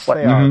 Yes,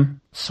 they are.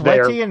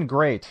 Sweaty and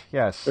great,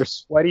 yes. They're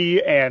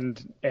sweaty and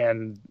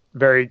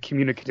very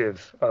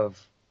communicative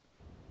of,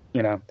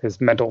 his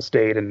mental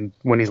state and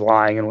when he's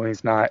lying and when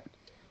he's not.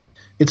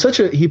 It's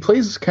he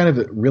plays kind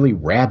of really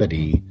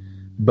rabbity,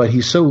 but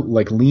he's so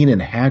like lean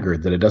and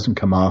haggard that it doesn't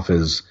come off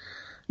as,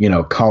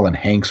 Colin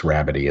Hanks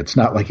rabbity. It's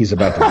not like he's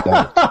about to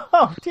bolt.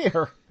 Oh,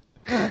 dear.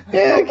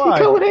 Yeah, my.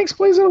 Colin Hanks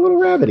plays it a little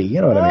rabbity.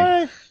 You know what I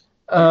mean?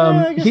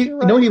 I guess you're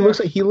right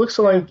there.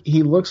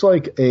 He looks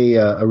like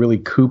a really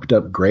cooped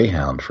up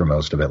greyhound for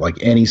most of it.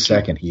 Like any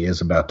second he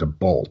is about to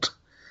bolt,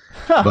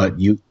 but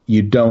you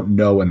don't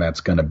know when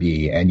that's going to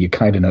be, and you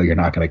kind of know you're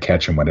not going to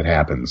catch him when it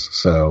happens.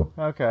 So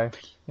Okay,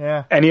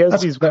 yeah. And he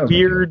has these that was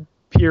weird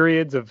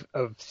periods of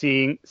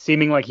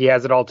seeming like he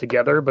has it all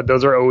together, but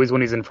those are always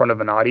when he's in front of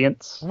an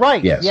audience.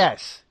 Right, Yes.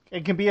 yes.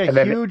 It can be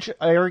a huge,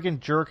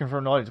 arrogant jerk in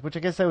front of an audience, which I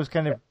guess that was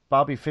kind of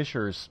Bobby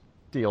Fischer's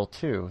deal,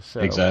 too.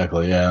 So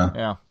Exactly, yeah.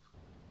 Yeah.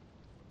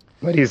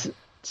 But he's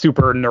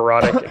super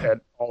neurotic at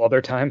all other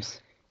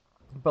times.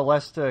 But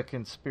less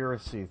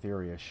conspiracy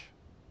theory-ish.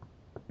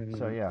 Mm-hmm.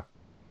 So, yeah.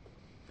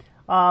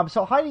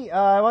 So, Heidi,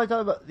 I want to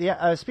talk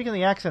about, speaking of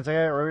the accents, I got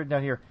it written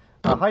down here.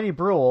 Heidi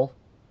Brühl,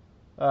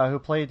 who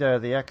played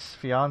the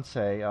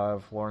ex-fiancée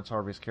of Lawrence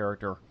Harvey's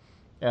character,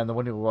 and the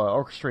one who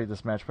orchestrated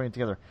this match, putting it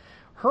together.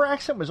 Her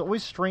accent was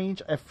always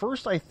strange. At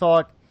first I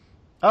thought,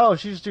 oh,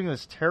 she's doing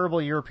this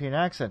terrible European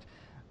accent.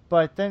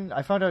 But then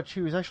I found out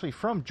she was actually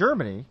from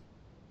Germany.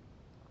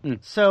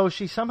 So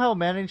she somehow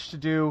managed to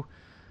do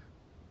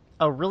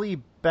a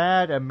really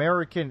bad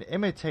American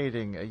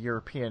imitating a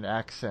European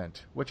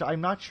accent, which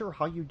I'm not sure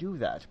how you do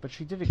that, but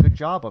she did a good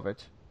job of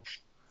it.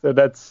 So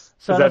is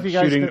that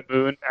shooting the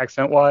moon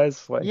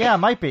accent-wise? Yeah,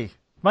 might be,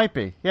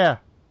 yeah.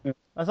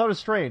 I thought it was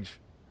strange.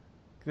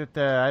 That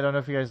I don't know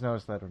if you guys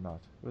noticed that or not.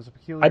 It was a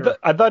peculiar.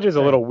 I thought it was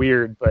a little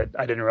weird, but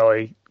I didn't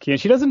really.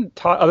 She doesn't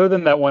talk other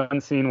than that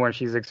one scene where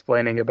she's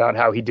explaining about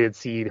how he did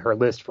see her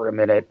list for a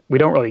minute.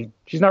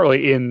 She's not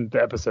really in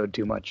the episode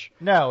too much.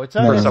 No, it's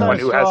for someone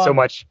who has so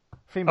much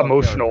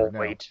emotional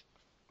weight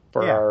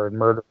for our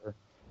murderer.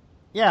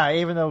 Yeah,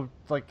 even though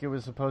it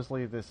was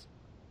supposedly this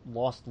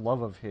lost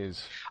love of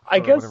his. I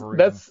guess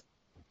that's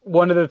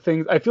one of the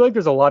things. I feel like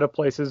there's a lot of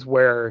places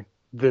where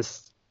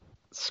this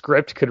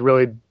script could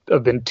really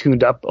have been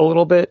tuned up a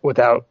little bit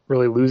without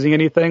really losing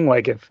anything.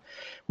 Like if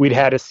we'd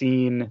had a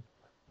scene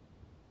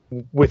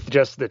with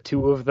just the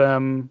two of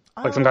them,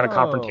 like some kind of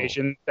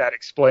confrontation that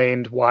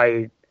explained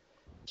why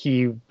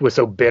he was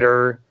so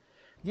bitter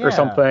or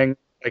something,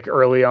 like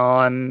early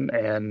on,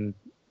 and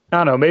I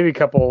don't know, maybe a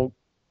couple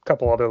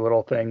other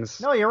little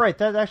things. No, you're right.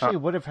 That actually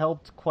would have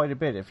helped quite a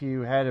bit if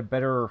you had a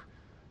better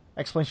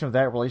explanation of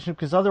that relationship,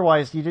 because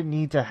otherwise you didn't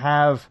need to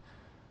have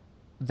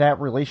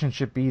that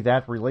relationship be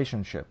that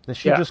relationship.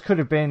 She just could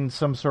have been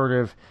some sort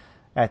of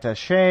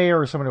attaché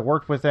or someone who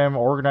worked with them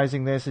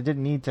organizing this. It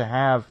didn't need to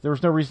have. There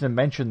was no reason to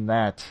mention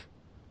that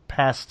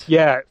past.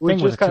 Yeah, it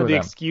was just kind of the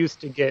excuse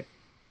to get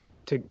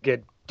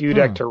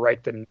Dudek to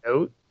write the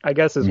note, I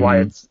guess, is why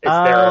it's there.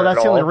 Oh,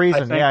 that's the only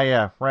reason.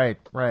 Yeah, right.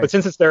 But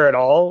since it's there at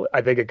all,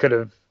 I think it could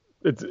have.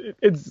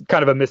 It's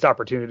kind of a missed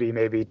opportunity,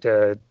 maybe,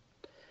 to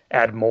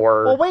add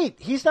more. Well,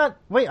 wait, I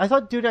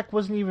thought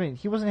Dudek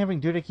he wasn't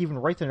having Dudek even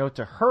write the note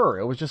to her.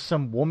 It was just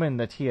some woman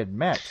that he had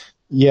met.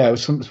 Yeah, it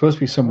was supposed to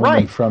be some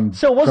woman from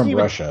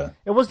Russia.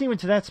 It wasn't even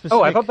to that specific.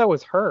 Oh, I thought that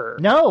was her.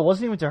 No, it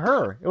wasn't even to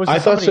her. It was. I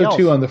thought so else.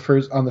 too on the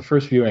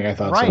first viewing. I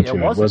thought so too.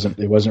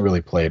 It wasn't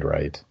really played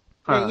right.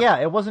 Yeah,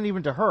 it wasn't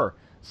even to her.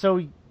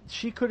 So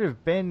she could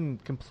have been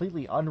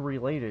completely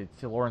unrelated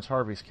to Lawrence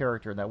Harvey's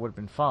character, and that would have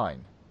been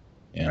fine.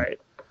 Yeah. Right.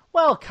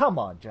 Well, come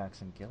on,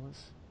 Jackson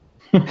Gillis.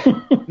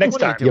 Next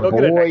time.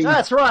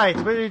 That's right.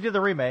 We did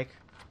the remake.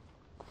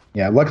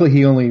 Yeah, luckily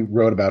he only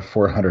wrote about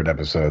 400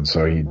 episodes,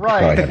 so he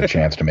probably had a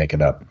chance to make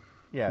it up.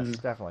 Yes,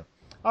 definitely.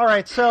 All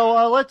right,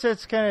 so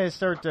let's kind of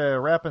start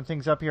wrapping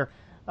things up here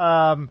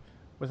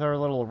with our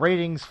little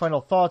ratings,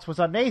 final thoughts. What's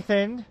up,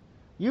 Nathan?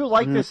 You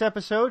like this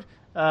episode.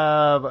 What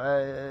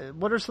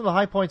are some of the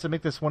high points that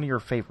make this one of your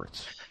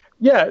favorites?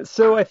 Yeah,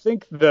 so I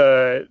think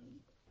the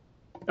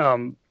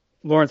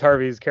Lawrence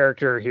Harvey's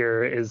character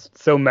here is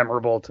so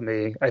memorable to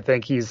me. I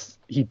think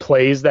he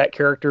plays that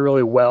character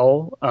really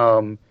well.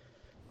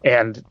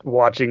 And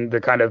watching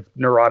the kind of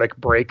neurotic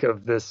break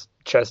of this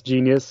chess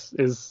genius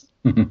is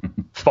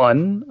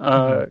fun.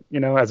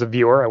 As a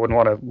viewer, I wouldn't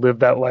want to live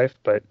that life,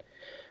 but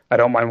I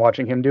don't mind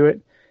watching him do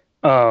it.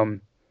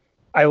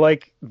 I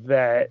like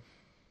that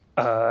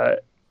all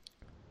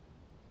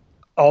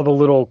the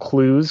little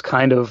clues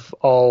kind of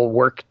all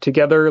work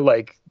together.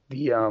 Like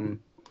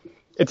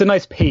it's a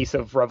nice pace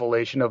of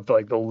revelation of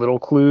like the little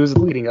clues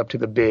leading up to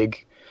the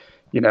big,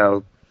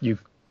 you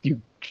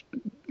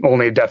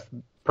only a deaf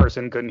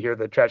person couldn't hear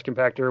the trash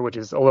compactor, which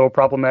is a little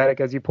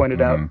problematic, as you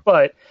pointed out.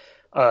 But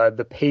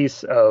the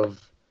pace of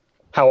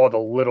how all the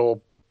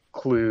little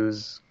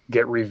clues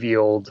get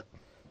revealed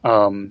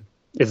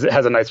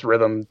has a nice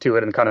rhythm to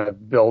it and kind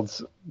of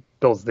builds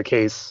the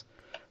case.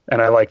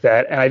 And I like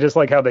that. And I just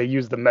like how they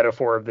use the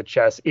metaphor of the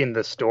chess in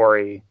the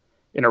story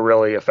in a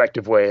really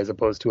effective way, as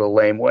opposed to a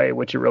lame way,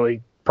 which it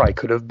really probably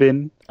could have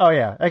been. Oh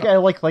yeah, I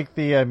like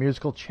the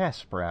musical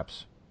Chess,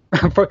 perhaps.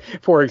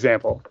 for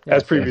example,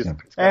 as previously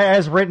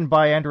as written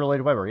by Andrew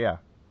Lloyd Webber, yeah.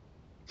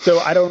 So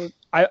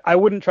I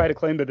wouldn't try to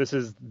claim that this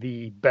is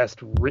the best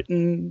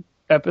written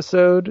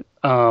episode,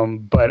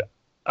 but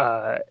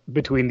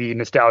between the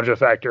nostalgia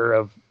factor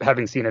of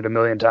having seen it a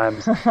million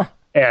times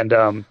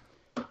and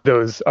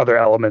those other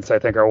elements, I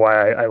think are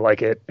why I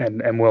like it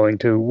and am willing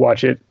to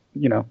watch it,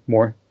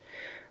 more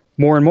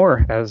and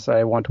more as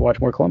I want to watch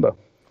more Columbo.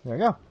 There you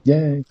go.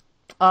 Yay.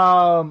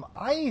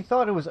 I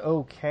thought it was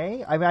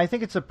okay. I mean, I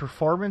think it's the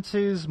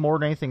performances more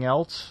than anything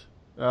else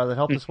that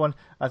helped this one.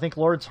 I think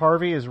Lawrence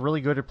Harvey is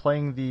really good at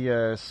playing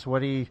the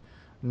sweaty,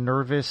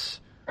 nervous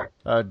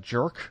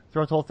jerk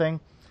throughout the whole thing.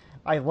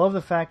 I love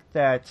the fact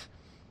that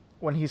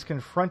when he's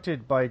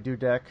confronted by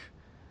Dudek,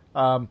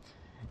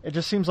 it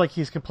just seems like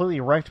he's completely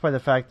wrecked by the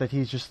fact that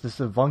he's just this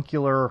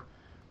avuncular,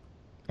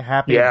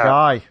 happy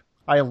guy.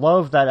 I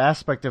love that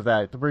aspect of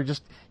that, where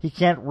he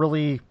can't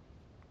really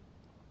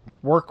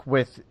work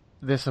with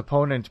this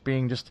opponent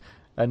being just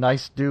a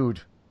nice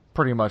dude,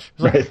 pretty much.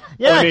 Right. Like,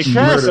 yeah,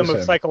 chess. Some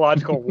of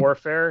psychological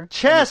warfare.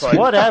 Chess,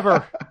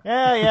 whatever.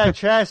 Yeah,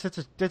 chess.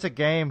 It's a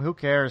game. Who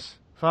cares?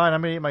 Fine,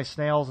 I'm gonna eat my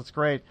snails. It's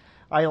great.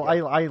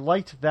 I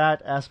liked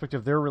that aspect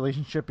of their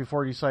relationship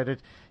before he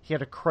decided he had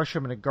to crush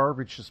him in a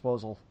garbage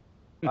disposal.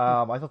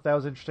 I thought that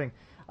was interesting.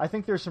 I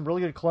think there's some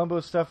really good Columbo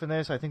stuff in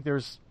this. I think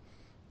there's,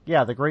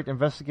 the great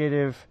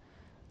investigative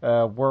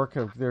work.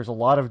 There's a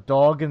lot of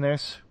dog in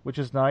this, which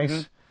is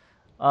nice.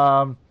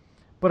 Mm-hmm.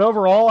 But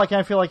overall, I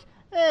kind of feel like,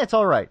 it's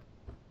all right.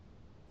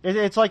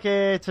 It's like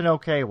it's an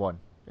okay one.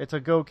 It's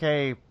a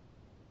okay,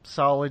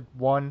 solid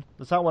one.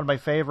 It's not one of my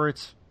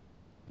favorites,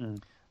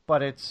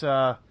 but it's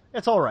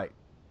all right.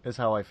 Is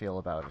how I feel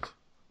about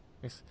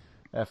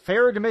it.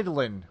 Fair to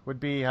middling would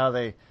be how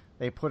they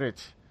put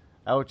it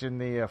out in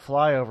the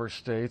flyover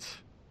states.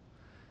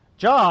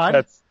 John,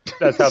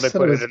 that's how they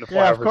put it in the flyover.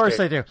 Yeah, of course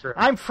they do. Sure.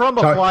 I'm from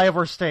a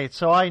flyover state,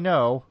 so I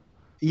know.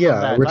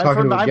 Yeah, we're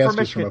talking to a guest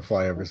who's from a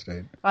flyover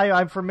state.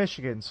 I'm from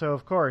Michigan, so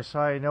of course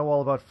I know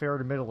all about fair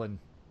to middling.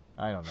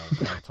 I don't know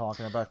what I'm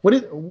talking about.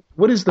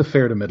 What is the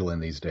fair to middling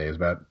these days?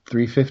 About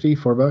 $3.50,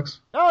 $4?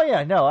 Oh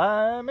yeah,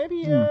 no,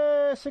 maybe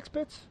 6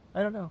 bits.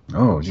 I don't know.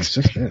 Oh, just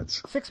 6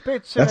 bits. 6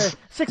 bits.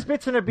 6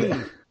 bits and a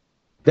bead.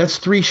 That's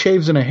 3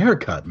 shaves and a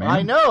haircut, man.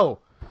 I know.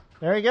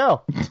 There you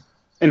go.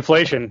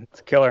 Inflation.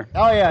 It's a killer.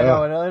 Oh, yeah.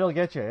 No, it'll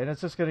get you. And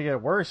it's just going to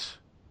get worse.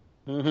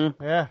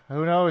 Mm-hmm. Yeah.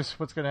 Who knows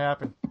what's going to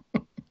happen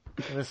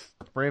in this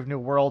brave new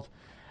world.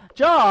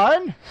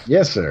 John.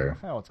 Yes, sir.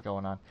 Oh, what's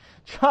going on?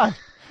 John,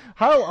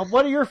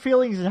 what are your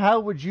feelings and how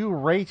would you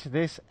rate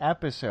this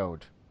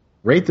episode?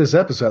 Rate this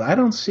episode? I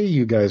don't see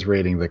you guys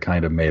rating the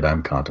kind of mate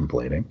I'm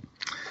contemplating.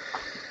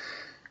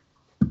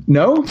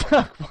 No?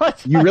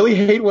 What? You really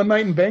hate One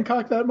Night in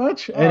Bangkok that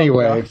much? Oh,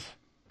 anyway.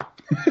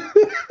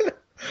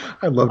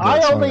 I love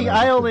that song.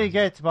 I only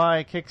get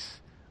my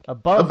kicks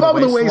above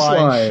the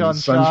waistline.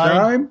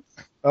 Sunshine.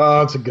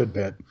 Oh, it's a good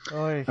bit.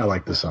 Oy. I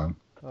like the song.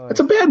 Oy. It's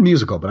a bad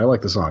musical, but I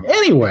like the song.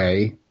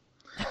 Anyway,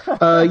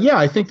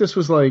 I think this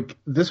was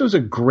a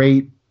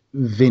great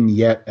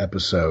vignette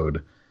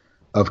episode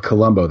of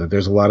Columbo, that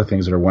there's a lot of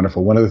things that are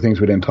wonderful. One of the things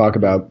we didn't talk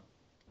about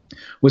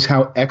was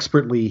how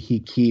expertly he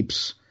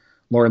keeps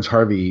Lawrence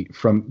Harvey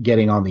from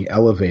getting on the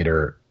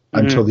elevator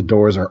until the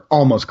doors are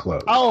almost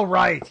closed. Oh,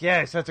 right.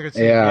 Yes, that's a good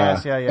scene. Yeah.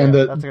 Yes, yeah. And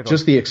that's a good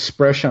just the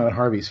expression on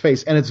Harvey's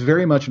face. And it's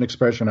very much an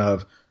expression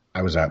of,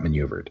 I was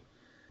outmaneuvered.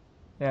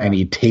 Yeah. And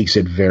he takes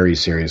it very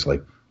seriously.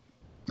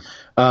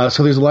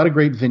 So there's a lot of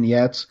great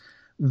vignettes.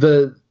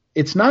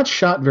 It's not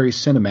shot very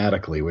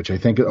cinematically, which I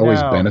think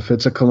always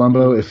benefits a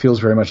Columbo. It feels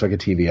very much like a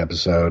TV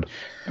episode.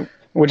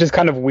 Which is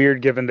kind of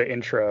weird given the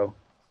intro.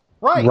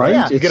 Right.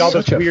 Yeah. You get all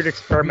this weird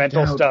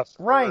experimental stuff.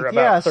 Right,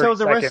 yeah. So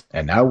the rest.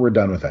 And now we're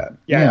done with that.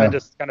 Yeah, and then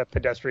just kind of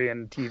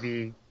pedestrian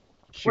TV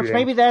shooting. Which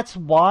maybe that's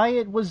why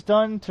it was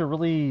done, to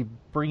really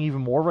bring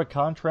even more of a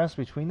contrast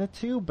between the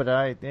two, but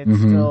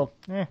it's still.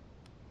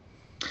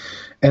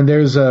 And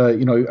there's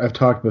I've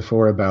talked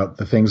before about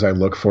the things I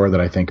look for that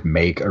I think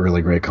make a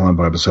really great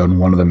Columbo episode, and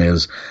one of them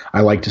is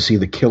I like to see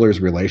the killer's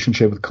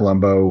relationship with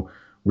Columbo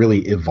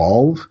really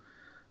evolve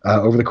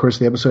over the course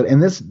of the episode,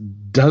 and this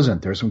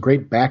doesn't. There's some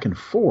great back and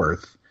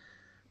forth,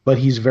 but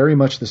he's very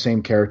much the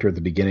same character at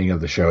the beginning of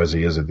the show as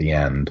he is at the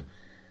end.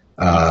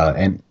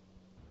 And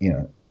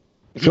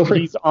feel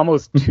free. He's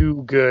almost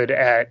too good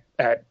at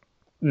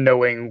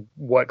knowing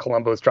what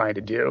Columbo's trying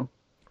to do.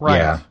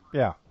 Right.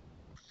 Yeah.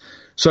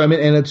 So I mean,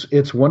 and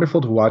it's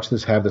wonderful to watch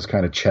this have this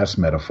kind of chess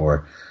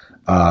metaphor,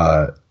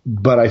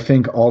 but I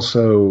think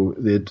also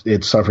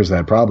it suffers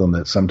that problem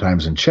that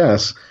sometimes in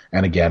chess,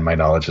 and again, my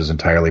knowledge is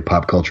entirely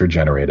pop culture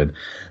generated,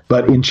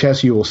 but in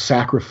chess you will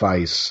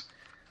sacrifice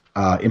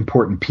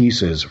important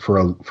pieces for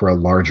a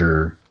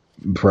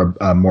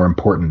more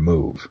important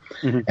move.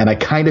 Mm-hmm. And I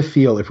kind of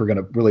feel, if we're going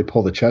to really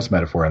pull the chess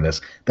metaphor on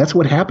this, that's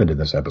what happened in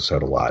this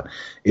episode a lot,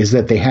 is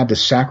that they had to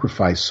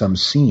sacrifice some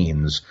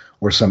scenes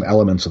or some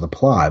elements of the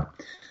plot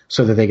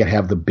so that they could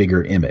have the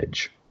bigger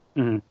image.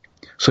 Mm-hmm.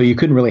 So you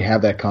couldn't really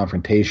have that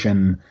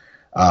confrontation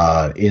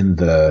in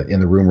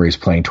the room where he's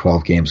playing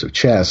 12 games of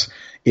chess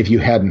if you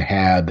hadn't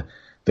had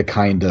the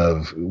kind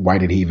of, why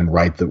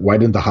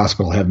didn't the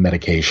hospital have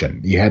medication?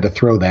 You had to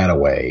throw that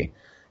away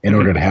in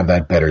order to have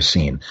that better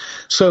scene.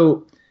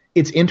 So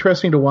it's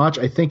interesting to watch.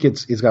 I think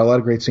it's got a lot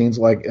of great scenes,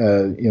 like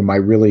my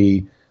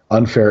really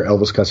unfair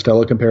Elvis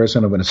Costello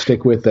comparison I'm going to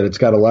stick with, that it's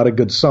got a lot of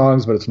good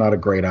songs, but it's not a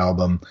great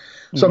album.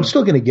 So I'm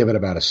still going to give it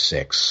about a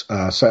 6.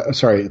 It's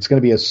going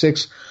to be a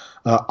 6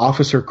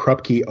 Officer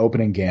Krupke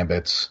opening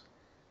gambits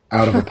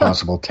out of a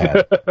possible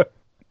 10.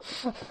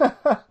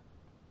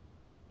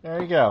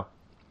 There you go.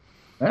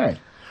 All right.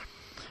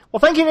 Well,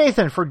 thank you,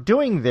 Nathan, for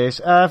doing this.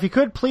 If you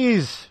could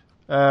please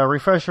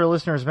refresh your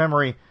listeners'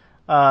 memory,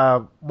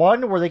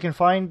 one, where they can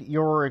find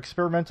your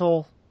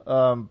experimental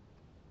kind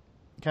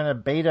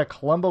of beta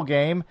Columbo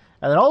game,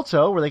 and then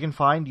also where they can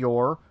find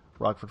your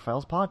Rockford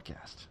Files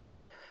podcast?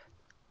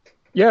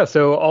 Yeah,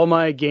 so all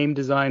my game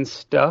design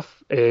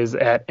stuff is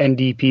at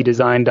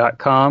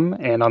ndpdesign.com,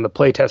 and on the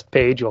playtest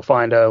page you'll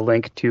find a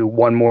link to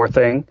One More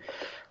Thing,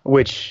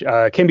 which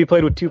can be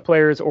played with 2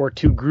 players or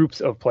 2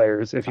 groups of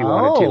players if you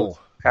wanted to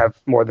have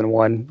more than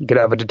one. You could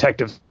have a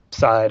detective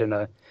side and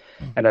a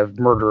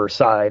murderer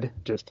side,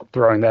 just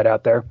throwing that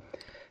out there.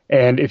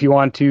 And if you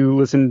want to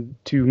listen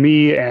to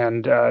me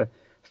and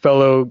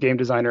fellow game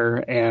designer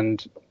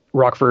and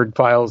Rockford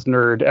Files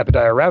nerd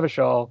Epidiah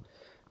Ravishall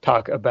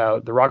talk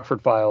about the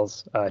Rockford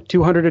Files,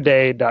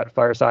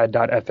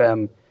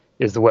 200aday.fireside.fm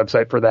is the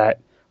website for that.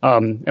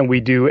 And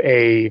we do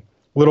a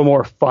little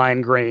more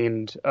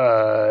fine-grained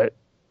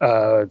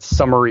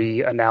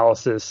summary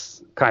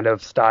analysis kind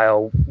of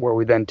style where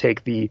we then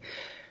take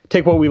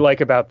what we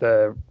like about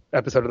the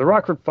episode of the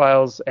Rockford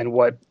Files and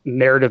what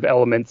narrative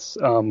elements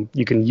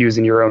you can use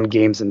in your own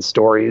games and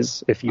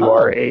stories if you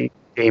are a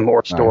game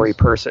or story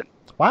person.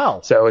 Wow.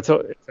 So it's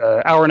an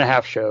hour and a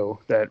half show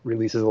that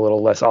releases a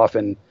little less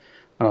often.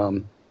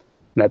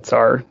 That's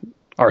our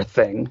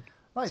thing.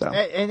 Nice. So,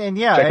 and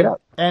yeah, check it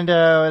out. And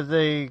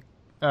the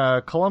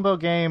Columbo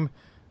game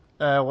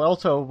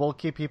we'll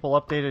keep people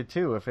updated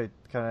too if it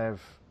kind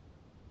of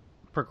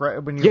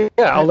progress when you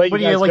I'll let you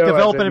when guys you like know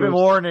develop as it a bit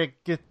moves. more and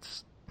it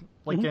gets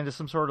into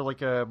some sort of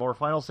like a more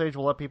final stage.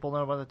 We'll let people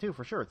know about it too,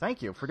 for sure.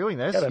 Thank you for doing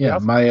this. Yeah,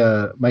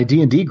 my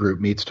D&D group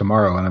meets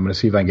tomorrow, and I'm going to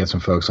see if I can get some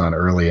folks on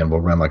early, and we'll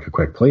run like a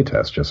quick play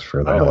test just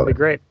for the hell That'd of be it.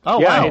 great. Oh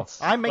yeah, wow!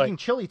 I'm making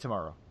chili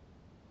tomorrow.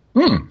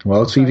 Well,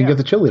 let's see if you can get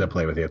the chili to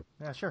play with you.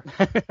 Yeah, sure.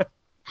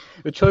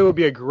 The chili would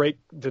be a great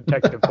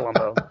Detective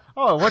Columbo.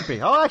 Oh, it would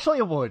be. Oh, actually,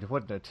 it would,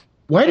 wouldn't it?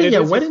 Why And it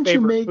didn't is his you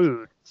favorite make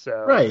food?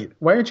 So right?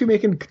 Why aren't you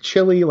making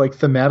chili like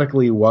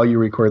thematically while you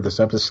record this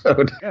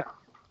episode? Yeah.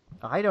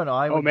 I don't know.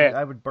 I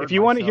would burn if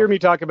you want to myself. hear me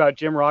talk about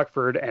Jim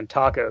Rockford and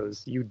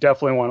tacos, you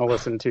definitely want to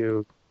listen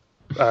to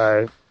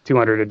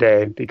 200 a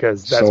Day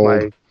because that's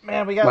Sold.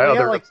 Man, we my got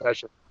other like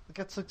obsession.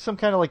 some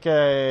kind of like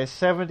a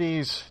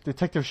 70s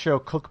detective show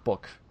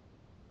cookbook.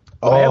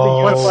 I have the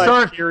unified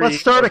Let's theory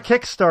start a of-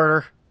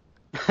 Kickstarter.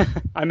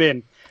 I'm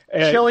in.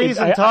 Chilies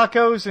and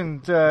tacos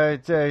and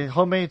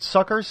homemade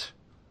suckers.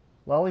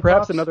 Lollipops.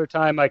 Perhaps another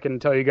time I can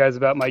tell you guys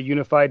about my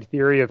unified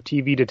theory of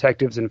TV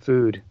detectives and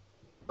food.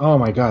 Oh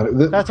my god,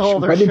 That's a whole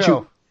other Why didn't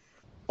show. you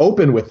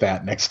open with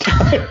that next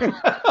time?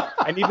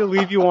 I need to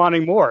leave you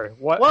wanting more.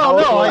 Well,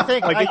 no, I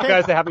think I get you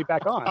guys to have me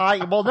back on. I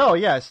think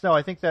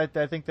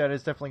that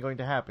is definitely going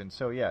to happen.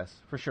 So yes,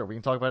 for sure, we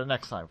can talk about it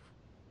next time,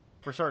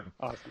 for certain.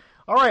 Awesome.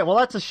 All right, well,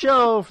 that's a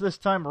show for this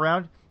time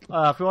around.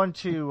 If you want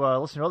to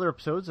listen to other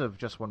episodes of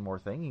Just One More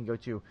Thing, you can go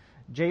to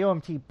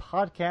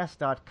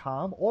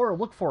jomtpodcast.com or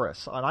look for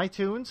us on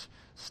iTunes,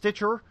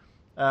 Stitcher,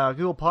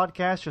 Google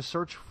Podcasts. Just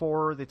search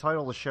for the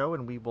title of the show,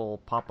 and we will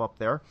pop up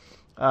there.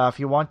 If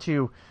you want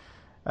to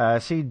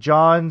see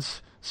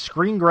John's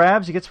screen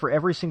grabs he gets for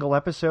every single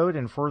episode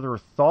and further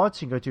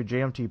thoughts, you can go to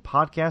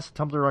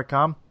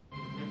jmtpodcast.tumblr.com.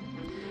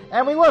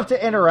 And we love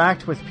to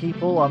interact with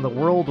people on the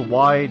World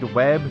Wide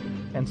Web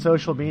and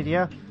social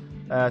media.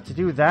 To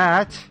do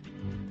that,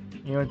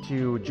 you go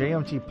to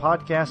JMT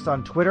Podcast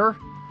on Twitter.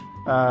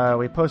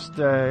 We post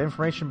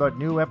information about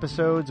new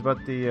episodes,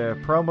 about the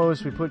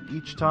promos we put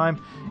each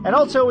time. And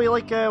also, we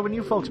like when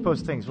you folks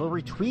post things. We'll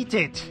retweet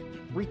it.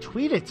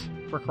 Retweet it,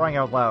 for crying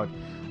out loud.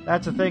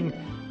 That's a thing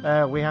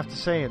we have to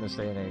say in this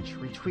day and age.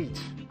 Retweet.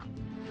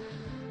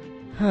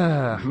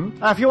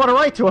 If you want to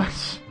write to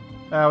us,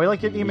 we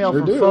like getting email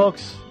from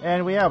folks.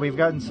 And we've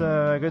gotten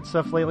some good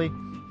stuff lately.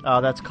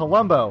 That's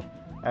Columbo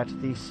at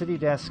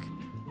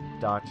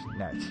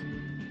thecitydesk.net.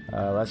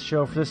 That's the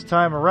show for this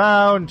time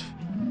around.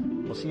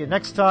 We'll see you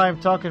next time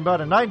talking about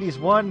a 90s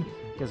one,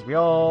 because we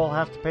all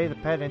have to pay the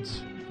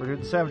penance for doing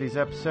the 70s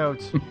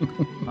episodes.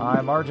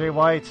 I'm RJ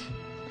White.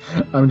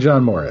 I'm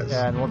John Morris.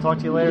 And we'll talk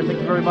to you later. Thank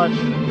you very much.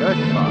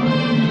 Goodbye.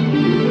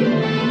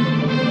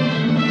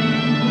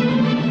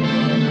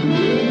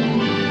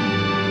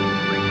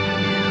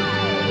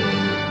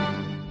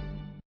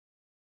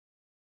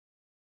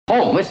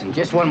 Oh, listen,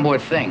 just one more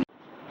thing.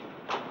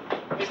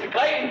 Mr.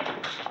 Clayton,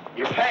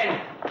 your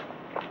pen.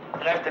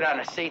 Left it on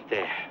the seat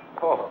there.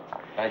 Oh,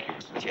 Thank you.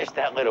 just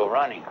that little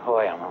running.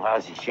 Boy, I'm in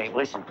lousy shape.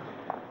 Listen,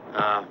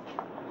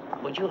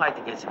 would you like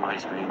to get some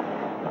ice cream?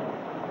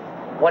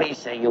 What do you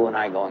say you and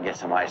I go and get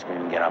some ice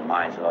cream and get our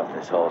minds off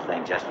this whole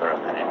thing just for a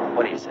minute?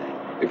 What do you say?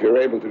 If you're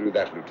able to do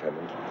that,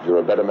 Lieutenant, you're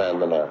a better man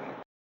than I.